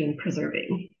struck between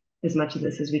preserving as much of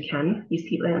this as we can, these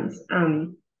peatlands.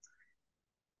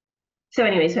 So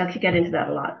anyways, I could get into that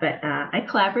a lot, but I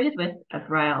collaborated with a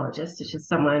bryologist, which is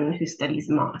someone who studies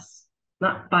moss,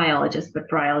 not biologist, but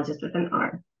bryologist with an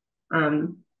R,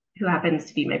 who happens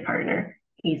to be my partner.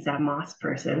 He's a moss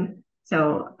person.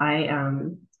 So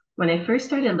when I first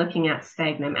started looking at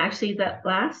sphagnum, actually that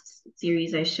last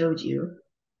series I showed you,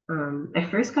 I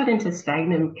first got into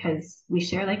sphagnum because we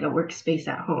share like a workspace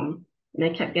at home, and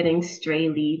I kept getting stray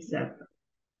leaves of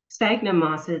sphagnum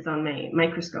mosses on my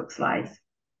microscope slides.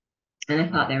 And I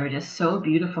thought they were just so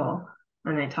beautiful.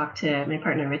 And I talked to my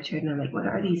partner, Richard, and I'm like, what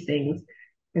are these things?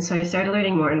 And so I started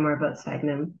learning more and more about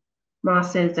sphagnum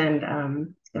mosses.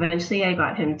 And eventually I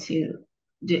got him to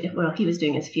he was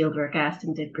doing his field work, asked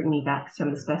and did bring me back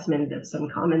some specimens of some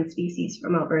common species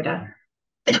from Alberta.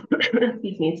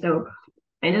 Excuse me. So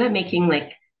I ended up making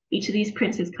like each of these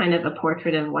prints is kind of a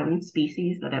portrait of one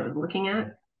species that I was looking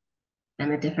at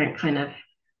and the different kind of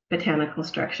botanical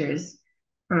structures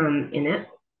in it.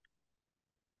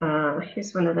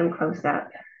 Here's one of them close up.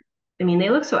 I mean,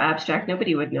 they look so abstract,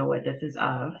 nobody would know what this is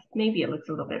of. Maybe it looks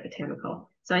a little bit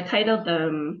botanical. So I titled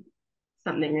them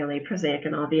something really prosaic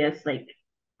and obvious, like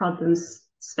called them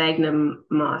sphagnum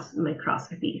moss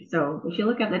microscopy. So if you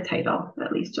look at the title,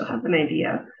 at least you'll have an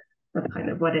idea of kind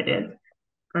of what it is.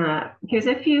 Here's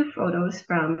a few photos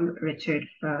from Richard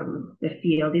from the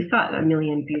field. He's got a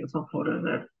million beautiful photos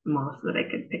of moss that I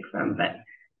could pick from. But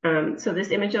so this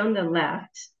image on the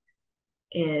left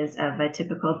is of a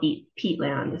typical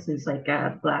peatland. This is like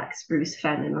a black spruce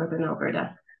fen in northern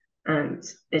Alberta. And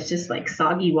it's just like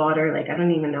soggy water. Like, I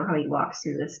don't even know how he walks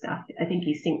through this stuff. I think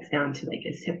he sinks down to like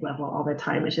his hip level all the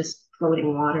time. It's just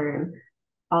floating water and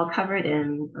all covered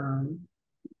in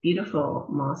beautiful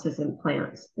mosses and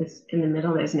plants. This in the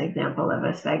middle, there's an example of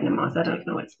a sphagnum moss. I don't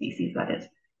know what species that is.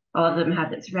 All of them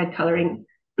have this red coloring,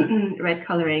 from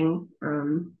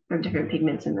different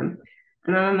pigments in them.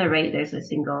 And then on the right, there's a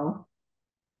single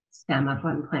stem of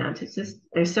one plant. It's just,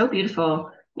 they're so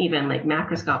beautiful, even like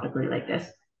macroscopically like this.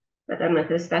 But then with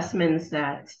the specimens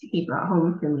that he brought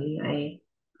home for me,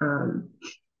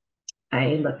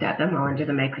 I looked at them all under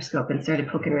the microscope and started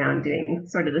poking around doing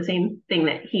sort of the same thing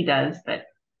that he does, but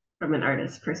from an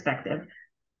artist's perspective.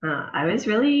 I was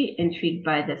really intrigued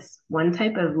by this one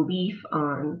type of leaf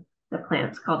on the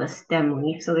plants called a stem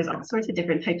leaf. So there's all sorts of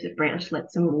different types of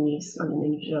branchlets and leaves on an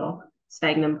individual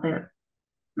sphagnum plant.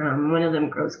 One of them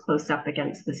grows close up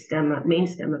against the stem, main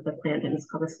stem of the plant, and it's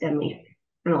called a stem leaf.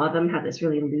 And a lot of them have this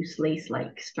really loose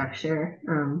lace-like structure.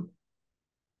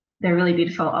 They're really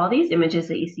beautiful. All these images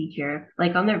that you see here,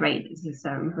 like on the right, is this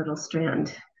little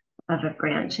strand of a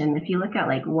branch. And if you look at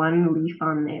like one leaf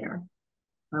on there,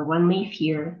 or one leaf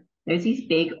here, there's these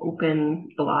big open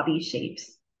blobby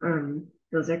shapes.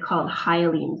 Those are called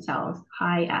hyaline cells,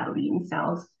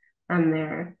 and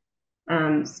they're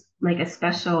like a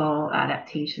special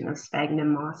adaptation of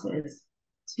sphagnum mosses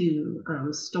to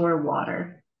store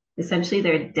water. Essentially,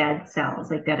 they're dead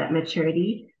cells, like dead at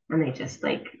maturity, and they just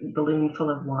like balloon full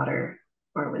of water,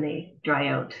 or when they dry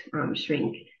out,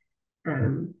 shrink.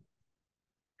 And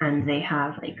they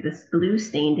have like this blue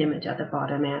stained image at the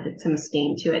bottom. I added some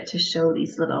stain to it to show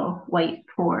these little white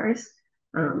pores.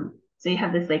 So you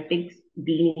have this like big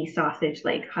beanie sausage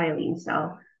like hyaline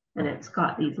cell, and it's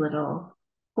got these little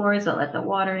pores that let the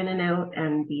water in and out,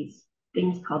 and these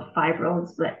things called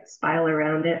fibrils that spiral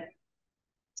around it.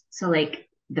 So like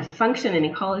the function and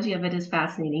ecology of it is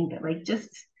fascinating, but like just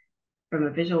from a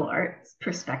visual arts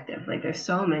perspective, like there's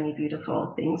so many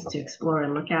beautiful things to explore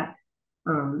and look at.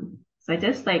 So I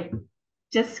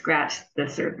just scratched the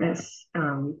surface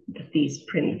with these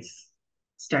prints,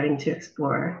 starting to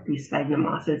explore these sphagnum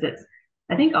mosses.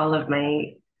 I think all of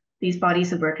these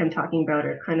bodies of work I'm talking about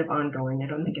are kind of ongoing. I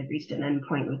don't think I've reached an end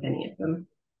point with any of them.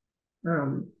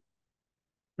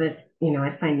 But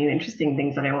I find new interesting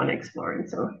things that I want to explore, and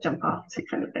so jump off to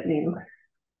kind of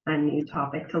a new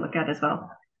topic to look at as well.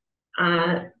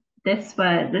 This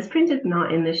print is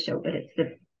not in this show, but it's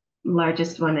the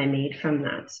largest one I made from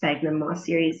that sphagnum moss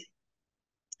series.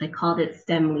 I called it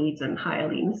stem leaves and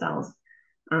hyaline cells,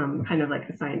 kind of like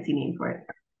the sciencey name for it.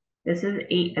 This is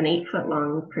an 8-foot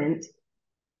long print.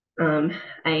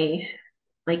 I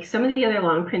like some of the other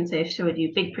long prints I've showed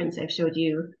you, big prints I've showed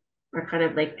you, are kind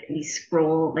of like these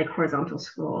scroll, like horizontal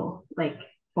scroll, like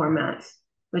formats,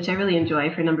 which I really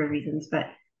enjoy for a number of reasons. But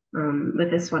with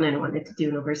this one, I wanted to do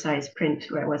an oversized print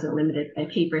where I wasn't limited by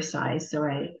paper size. So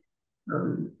I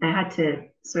had to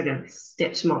sort of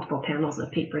stitch multiple panels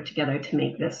of paper together to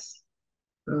make this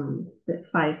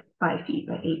 5 feet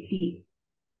by 8 feet.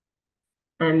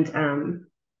 And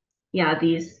yeah,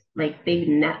 these like big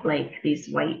net, like these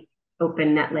white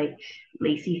open net, like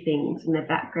lacy things in the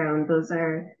background,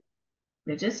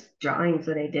 they're just drawings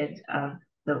that I did of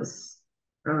those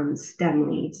stem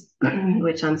leaves,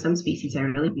 which on some species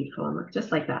are really beautiful and look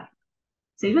just like that.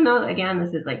 So even though, again,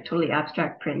 this is like totally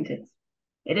abstract print,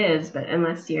 it is, but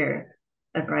unless you're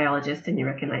a bryologist and you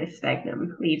recognize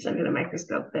sphagnum leaves under the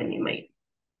microscope, then you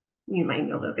might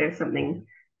know that there's something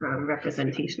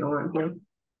representational on them.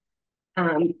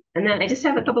 And then I just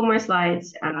have a couple more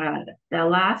slides. The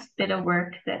last bit of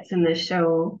work that's in the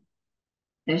show,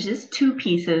 there's just 2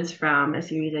 pieces from a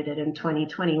series I did in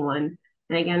 2021.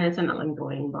 And again, it's an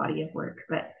ongoing body of work,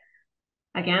 but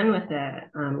again, with the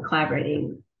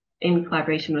collaboration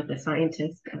with the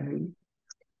scientist.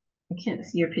 I can't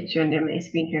see your picture under my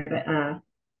screen here, but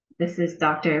this is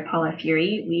Dr. Paula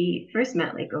Fury. We first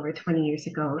met like over 20 years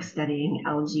ago studying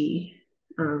algae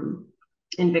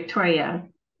in Victoria,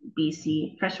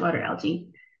 BC, freshwater algae.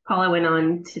 Paula went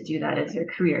on to do that as her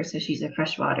career. So she's a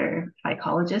freshwater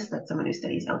phycologist, that's someone who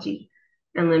studies algae,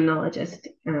 and limnologist.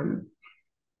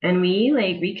 And we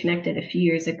like reconnected a few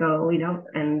years ago,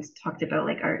 and talked about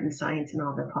like art and science and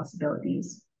all the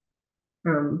possibilities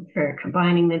for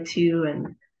combining the two.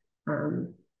 And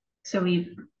so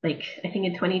we like, I think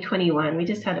in 2021, we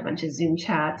just had a bunch of Zoom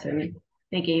chats, and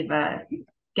they gave a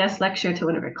guest lecture to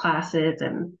one of her classes,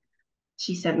 and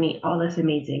she sent me all this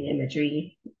amazing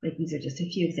imagery. Like these are just a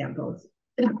few examples,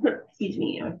 excuse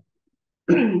me,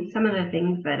 some of the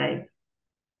things that I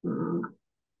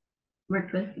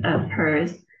worked with of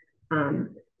hers.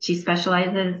 She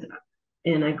specializes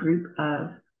in a group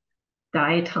of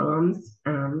diatoms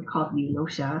called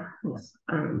Eunotia.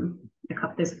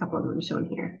 There's a couple of them shown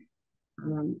here.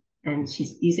 And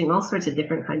she's using all sorts of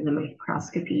different kinds of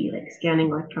microscopy, like scanning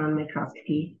electron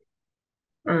microscopy.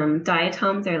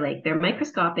 Diatoms are like, they're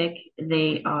microscopic.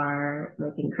 They are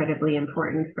like incredibly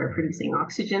important for producing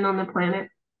oxygen on the planet.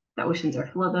 The oceans are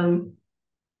full of them.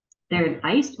 They're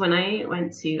iced. When I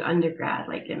went to undergrad,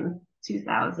 like in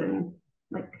 2000,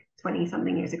 like 20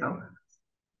 something years ago,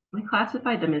 we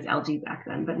classified them as algae back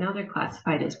then, but now they're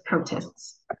classified as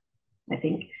protists, I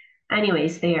think.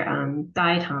 Anyways, they're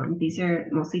diatoms. These are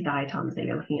mostly diatoms that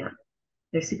you're looking at.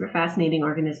 They're super fascinating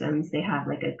organisms. They have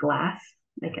like a glass,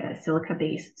 like a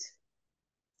silica-based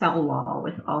cell wall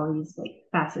with all these like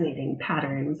fascinating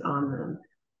patterns on them.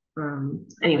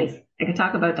 Anyways, I could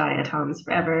talk about diatoms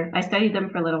forever. I studied them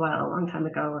for a little while, a long time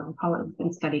ago, and Paula's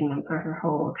been studying them for her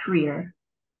whole career.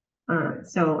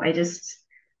 So I just,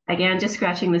 again, just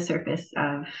scratching the surface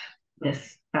of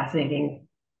this fascinating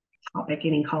topic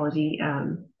in ecology.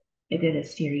 I did a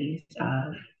series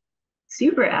of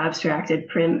super abstracted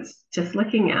prints, just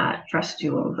looking at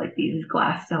frustules, like these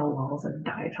glass cell walls of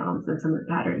diatoms and some of the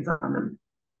patterns on them.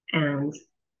 And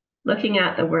looking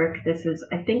at the work, this is,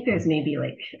 I think there's maybe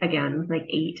like, again, like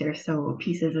 8 or so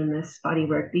pieces in this body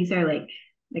work. These are like,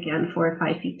 again, 4 or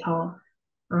 5 feet tall.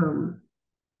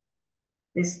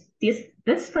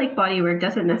 This like body work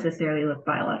doesn't necessarily look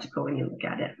biological when you look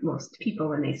at it. Most people,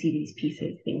 when they see these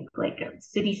pieces, think like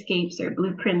cityscapes or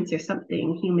blueprints or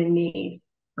something human made.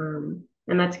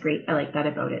 And that's great. I like that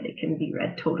about it. It can be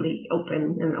read totally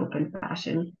open in an open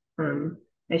fashion.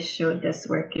 I showed this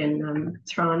work in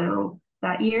Toronto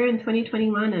that year in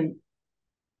 2021, and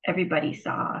everybody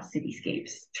saw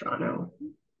cityscapes, Toronto,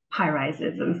 high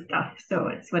rises and stuff. So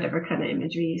it's whatever kind of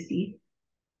imagery you see.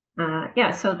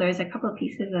 Yeah, so there's a couple of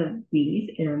pieces of these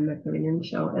in the Vernon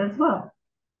show as well.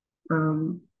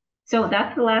 So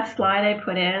that's the last slide I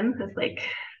put in. It's like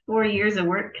 4 years of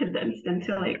work condensed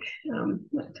into like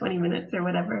 20 minutes or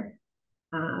whatever.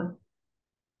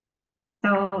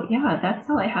 So yeah, that's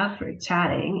all I have for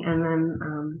chatting. And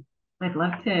then I'd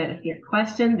love to hear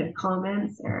questions or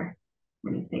comments or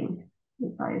anything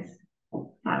you guys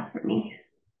have for me.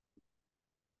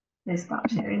 I stop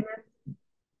sharing this.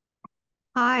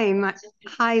 Hi,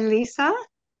 Lisa.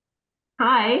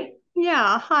 Hi.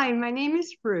 Yeah, hi, my name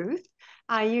is Ruth.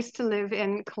 I used to live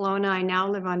in Kelowna. I now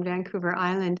live on Vancouver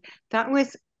Island. That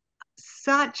was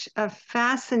such a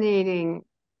fascinating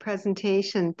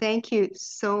presentation. Thank you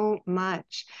so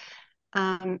much.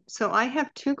 So I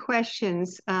have 2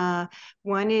 questions.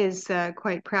 One is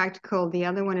quite practical. The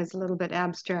other one is a little bit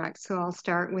abstract. So I'll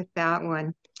start with that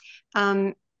one.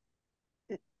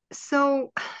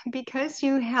 So because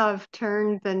you have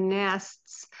turned the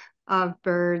nests of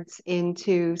birds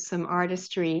into some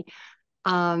artistry,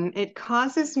 it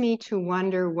causes me to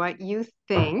wonder what you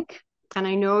think. And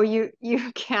I know you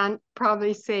can't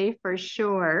probably say for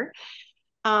sure,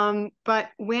 but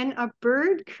when a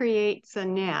bird creates a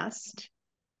nest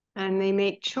and they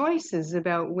make choices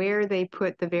about where they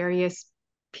put the various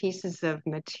pieces of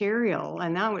material,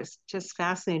 and that was just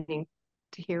fascinating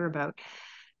to hear about.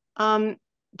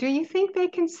 Do you think they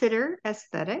consider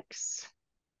aesthetics,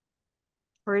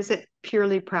 or is it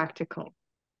purely practical?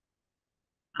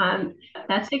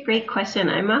 That's a great question.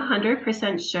 I'm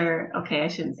 100% sure. Okay, I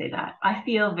shouldn't say that. I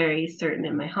feel very certain,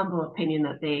 in my humble opinion,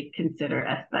 that they consider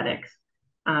aesthetics.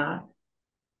 Uh,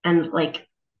 and like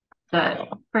the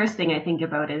first thing I think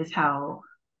about is how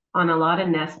on a lot of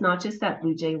nests, not just that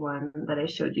blue jay one that I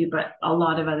showed you, but a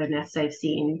lot of other nests I've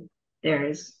seen,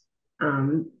 there's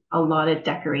a lot of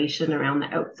decoration around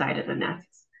the outside of the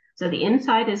nests. So the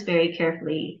inside is very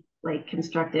carefully like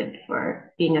constructed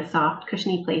for being a soft,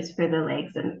 cushiony place for the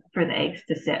legs and for the eggs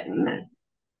to sit and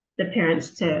the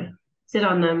parents to sit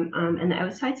on them. And the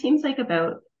outside seems like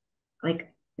about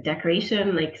like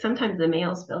decoration. Like sometimes the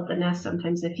males build the nest,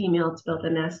 sometimes the females build the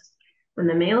nest. When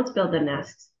the males build the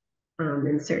nest,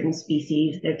 in certain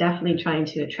species, they're definitely trying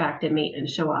to attract a mate and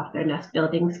show off their nest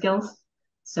building skills.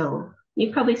 So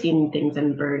you've probably seen things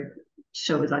in bird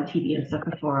shows on TV and stuff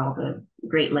before, all the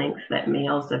great lengths that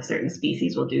males of certain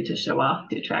species will do to show off,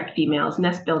 to attract females.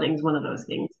 Nest building is one of those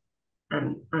things.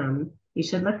 And you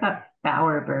should look up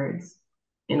bower birds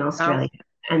in Oh, Australia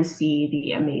and see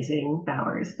the amazing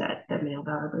bowers that the male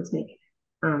bower birds make.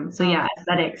 So oh, yeah,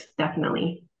 aesthetics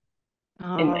definitely.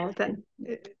 And oh,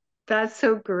 that's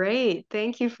so great.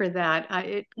 Thank you for that.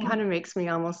 It yeah. kind of makes me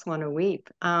almost want to weep.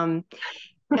 And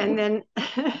then,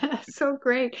 so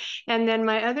great. And then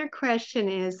my other question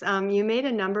is, you made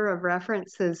a number of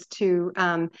references to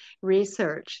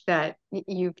research that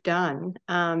you've done,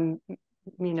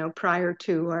 prior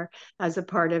to or as a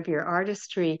part of your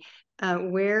artistry.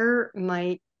 Where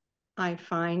might I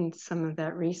find some of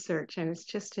that research? I was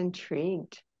just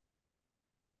intrigued.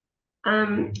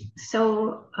 Yeah,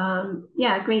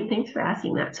 great. Thanks for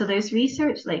asking that. So there's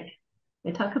research, like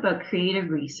I talk about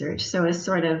creative research. So as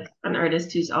sort of an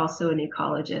artist who's also an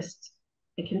ecologist,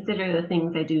 I consider the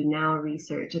things I do now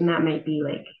research. And that might be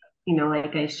like,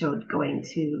 like I showed going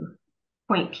to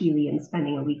Point Pelee and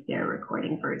spending a week there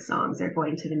recording bird songs or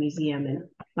going to the museum and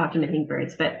documenting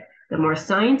birds. But the more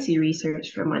sciencey research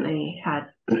from when I had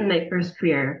in my first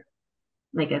career,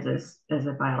 like as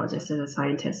a biologist, as a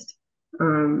scientist,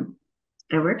 um,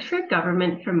 I worked for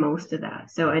government for most of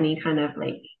that. So any kind of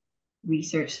like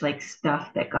research like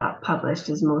stuff that got published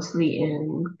is mostly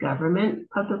in government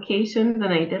publications. And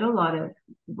I did a lot of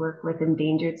work with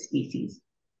endangered species.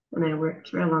 And I worked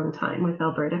for a long time with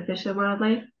Alberta Fish and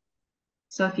Wildlife.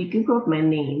 So if you Googled my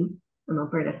name on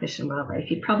Alberta Fish and Wildlife,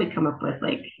 you'd probably come up with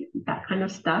like that kind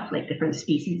of stuff, like different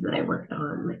species that I worked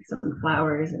on, like some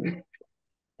flowers and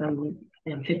some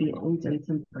amphibians and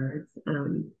some birds.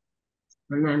 And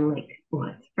then like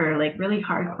what for like really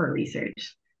hardcore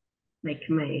research, like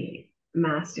my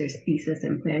master's thesis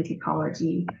in plant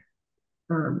ecology.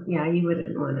 Yeah, you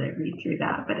wouldn't want to read through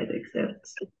that, but it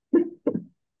exists.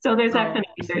 So there's that Oh, kind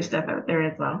of research stuff out there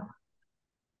as well.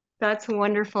 that's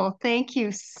wonderful. Thank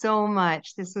you so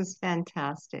much. This was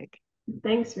fantastic.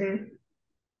 Thanks, Ruth.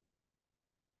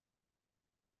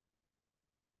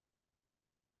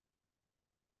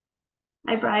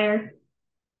 Hi, Briar.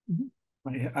 Mhm.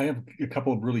 I have a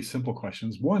couple of really simple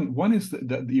questions. One is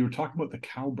that you were talking about the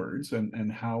cowbirds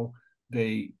and how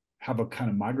they have a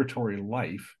kind of migratory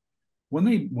life. When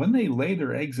they lay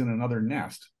their eggs in another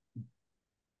nest,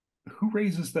 who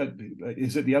raises that?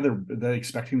 Is it the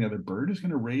expecting the other bird is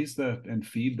going to raise and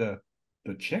feed the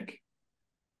chick?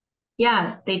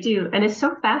 Yeah, they do. And it's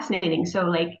so fascinating. So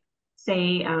like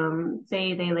say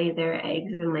they lay their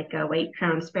eggs in like a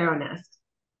white-crowned sparrow nest.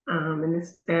 And the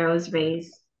sparrows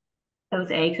raise those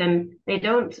eggs and they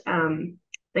don't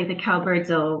like the cowbirds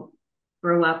will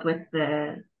grow up with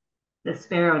the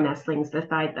sparrow nestlings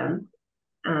beside them.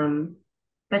 Um,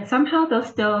 but somehow they'll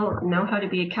still know how to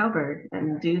be a cowbird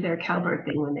and do their cowbird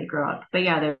thing when they grow up. But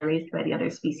yeah, they're raised by the other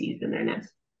species in their nest.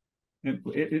 And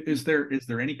is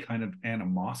there any kind of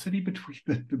animosity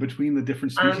between the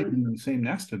different species Um, in the same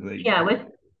nest? Do they? yeah,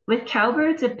 with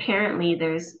cowbirds, apparently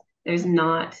there's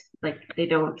not like they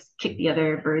don't kick the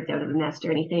other birds out of the nest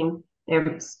or anything.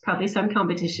 There's probably some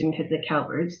competition because the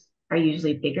cowbirds are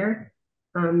usually bigger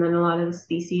than a lot of the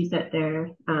species that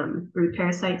they're brood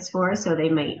parasites for, so they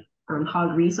might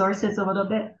hog resources a little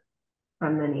bit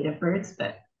from the native birds.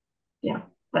 But yeah,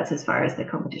 that's as far as the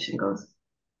competition goes.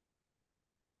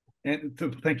 And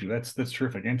thank you. That's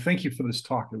terrific. And thank you for this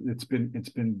talk. It's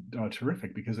been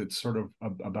terrific because it's sort of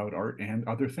about art and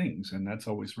other things, and that's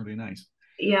always really nice.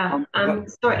 Yeah.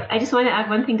 Sorry, I just want to add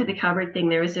one thing to the cowbird thing.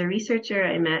 There was a researcher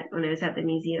I met when I was at the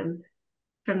museum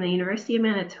from the University of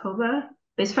Manitoba.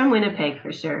 He's from Winnipeg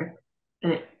for sure,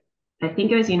 and I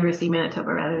think it was University of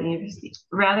Manitoba rather than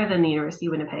the University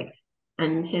of Winnipeg.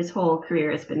 And his whole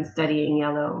career has been studying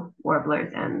yellow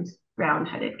warblers and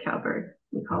brown-headed cowbird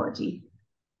ecology.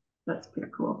 That's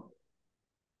pretty cool.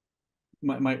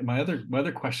 My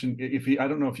other question, if you, I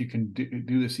don't know if you can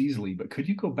do this easily, but could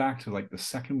you go back to like the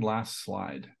second last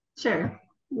slide? Sure.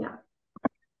 Yeah.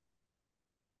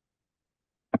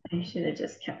 I should have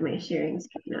just kept my sharing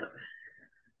screen up.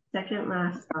 Second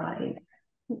last slide.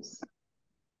 Oops.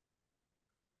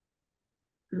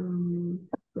 The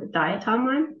diatom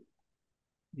one?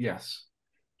 Yes.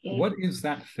 Okay. What is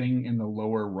that thing in the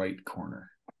lower right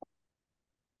corner?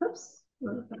 Oops.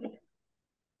 What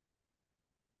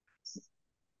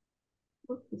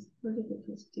did it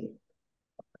just do?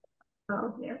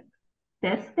 Oh, there.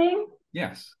 This thing?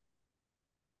 Yes.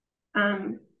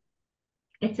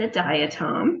 It's a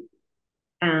diatom,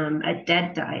 a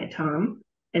dead diatom.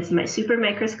 It's super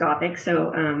microscopic.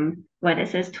 So what it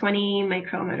says 20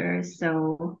 micrometers.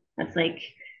 So that's like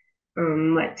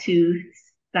what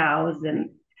 2,000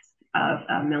 of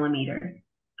a millimeter.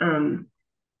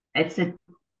 It's a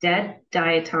dead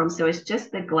diatom, so it's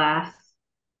just the glass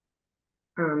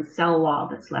cell wall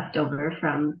that's left over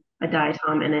from a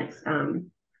diatom, and it's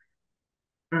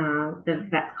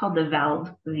that's called the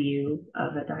valve view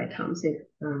of a diatom. So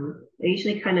they're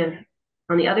usually kind of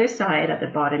on the other side at the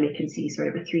bottom. You can see sort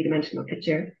of a three-dimensional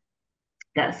picture.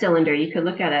 That cylinder, you could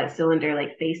look at that cylinder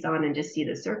like face on and just see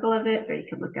the circle of it, or you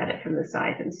could look at it from the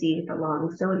side and see the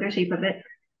long cylinder shape of it.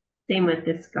 Same with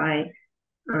this guy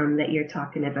that you're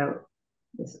talking about,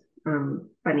 this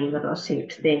funny little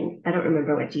shaped thing. I don't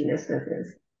remember what genus this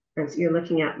is. And so you're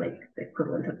looking at like the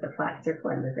equivalent of the flat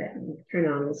circle end of it, and you turn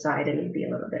it on the side and it'd be a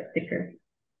little bit thicker.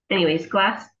 Anyways,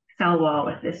 glass cell wall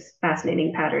with this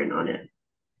fascinating pattern on it.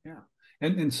 Yeah.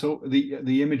 And so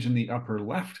the image in the upper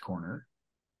left corner,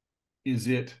 is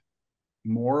it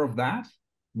more of that?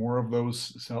 More of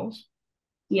those cells?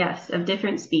 Yes, of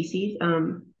different species.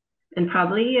 And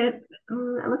probably it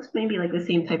looks maybe like the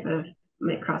same type of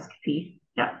microscopy.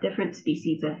 Yeah, different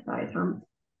species of diatoms.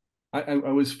 I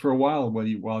was for a while while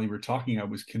you were talking, I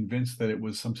was convinced that it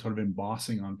was some sort of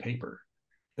embossing on paper.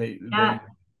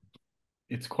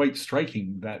 It's quite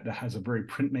striking that has a very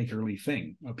printmakerly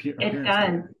thing appearance. It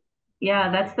does.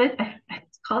 Yeah, that's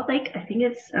it's called like, I think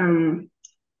it's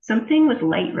something with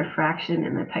light refraction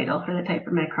in the title for the type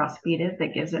of microscopy it is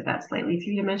that gives it that slightly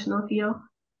three-dimensional feel.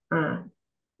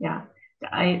 Yeah.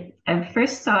 I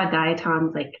first saw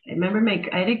diatoms, like I remember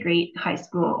I had a great high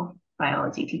school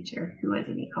biology teacher who was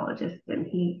an ecologist, and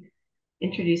he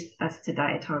introduced us to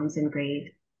diatoms in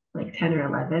grade like 10 or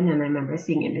 11. And I remember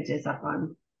seeing images up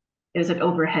on, it was an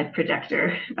overhead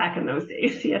projector back in those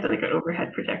days. He had like an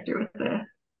overhead projector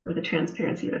with the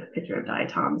transparency with a picture of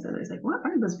diatoms. And I was like, what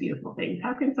are those beautiful things?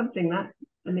 How can something that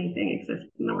amazing exist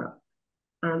in the world?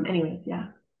 Anyways, yeah.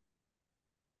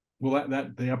 Well,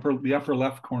 the upper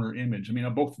left corner image. I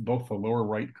mean, both the lower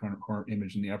right corner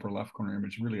image and the upper left corner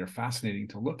image really are fascinating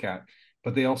to look at.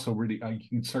 But they also really you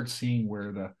can start seeing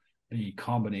where the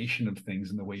combination of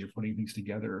things and the way you're putting things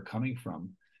together are coming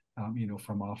from.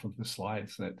 From off of the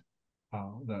slides that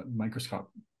the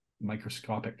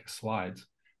microscopic slides.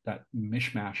 That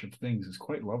mishmash of things is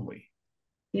quite lovely.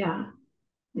 Yeah.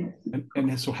 Yes.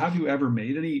 And so, have you ever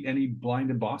made any blind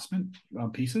embossment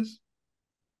pieces?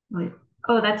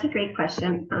 Oh, that's a great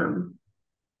question.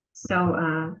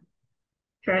 So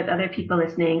for other people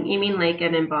listening, you mean like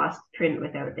an embossed print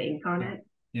without the ink on it?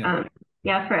 Yeah.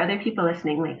 Yeah, for other people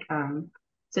listening, like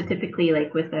so typically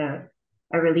like with a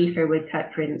relief or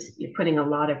woodcut print, you're putting a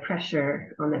lot of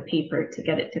pressure on the paper to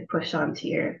get it to push onto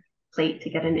your plate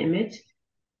to get an image.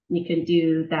 You can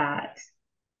do that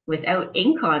without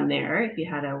ink on there if you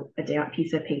had a damp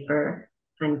piece of paper,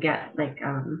 and get like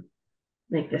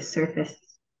the surface,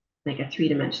 like a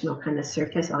three-dimensional kind of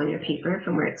surface on your paper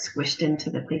from where it's squished into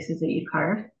the places that you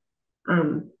carve.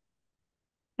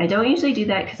 I don't usually do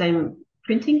that because I'm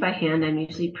printing by hand. I'm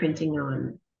usually printing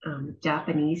on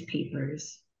Japanese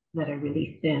papers that are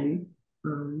really thin.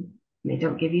 They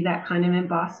don't give you that kind of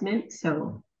embossment.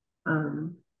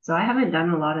 So I haven't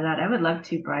done a lot of that. I would love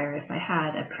to, Briar, if I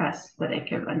had a press that I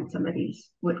could run some of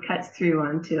these woodcuts through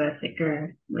onto a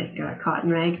thicker, like cotton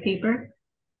rag paper.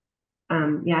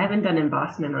 Yeah, I haven't done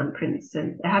embossment on prints,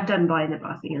 and I have done blind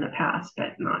embossing in the past,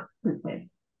 but not since I've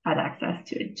had access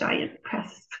to a giant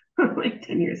press like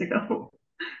 10 years ago.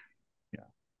 Yeah.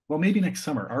 Well, maybe next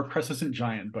summer. Our press isn't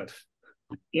giant, but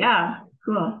Yeah,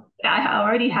 cool. I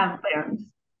already have plans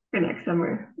for next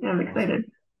summer. Yeah, I'm excited.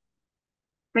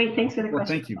 Great, thanks for the well,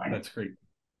 question. thank you. That's great.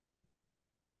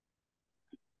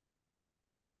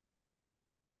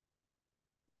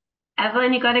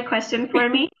 Evelyn, you got a question for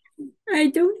me? I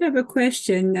don't have a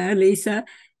question, Lisa,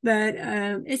 but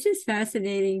it's just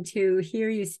fascinating to hear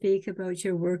you speak about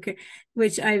your work,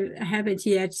 which I haven't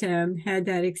yet had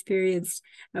that experience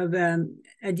of a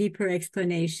deeper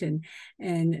explanation,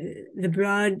 and the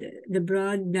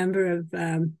broad number of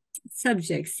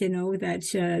subjects,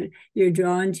 that you're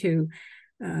drawn to.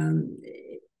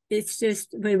 It's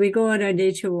just when we go on our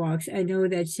nature walks, I know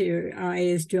that your eye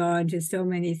is drawn to so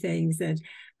many things that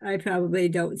I probably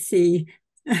don't see.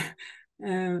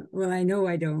 Well, I know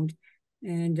I don't,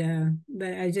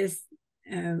 but I just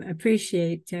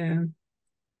appreciate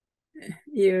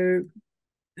your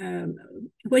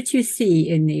what you see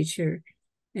in nature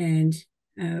and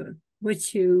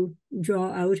what you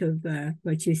draw out of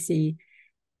what you see,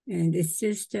 and it's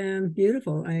just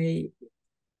beautiful.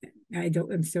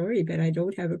 I'm sorry, but I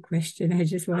don't have a question. I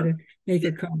just want to make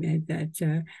a comment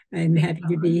that I'm happy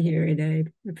to be here, and I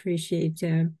appreciate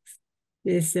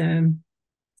this.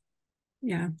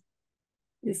 Yeah,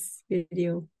 this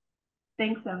video.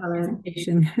 Thanks, Evelyn.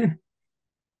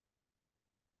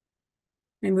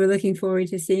 And we're looking forward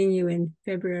to seeing you in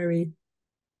February.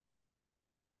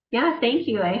 Yeah, thank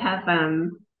you. I have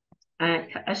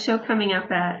a show coming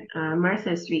up at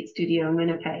Martha Street Studio in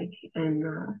Winnipeg in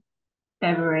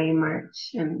February,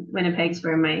 March, and Winnipeg's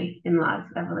where my in-laws,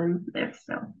 Evelyn, lives,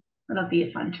 so it'll be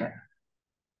a fun trip.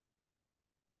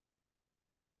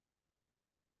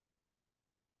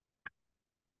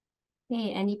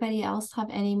 Hey, anybody else have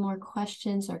any more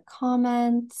questions or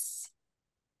comments?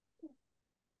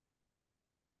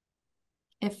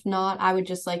 If not, I would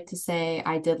just like to say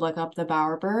I did look up the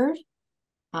bowerbird.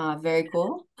 Very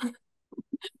cool.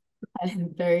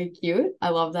 Very cute. I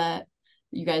love that.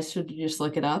 You guys should just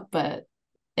look it up, but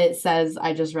it says,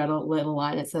 I just read a little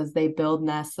line. It says they build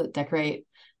nests that decorate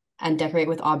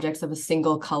with objects of a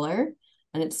single color.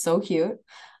 And it's so cute.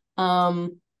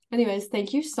 Anyways,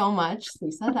 thank you so much,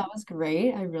 Lisa. That was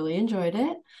great. I really enjoyed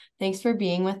it. Thanks for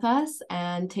being with us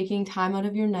and taking time out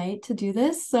of your night to do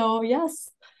this. So yes,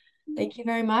 thank you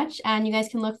very much. And you guys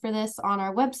can look for this on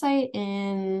our website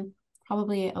in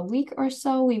probably a week or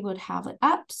so. We would have it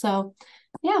up. So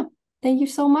yeah, thank you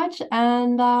so much.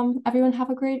 And everyone have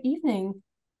a great evening.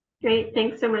 Great.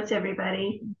 Thanks so much,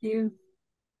 everybody. Thank you.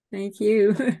 Thank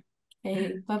you.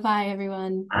 Okay, bye-bye,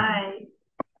 everyone. Bye.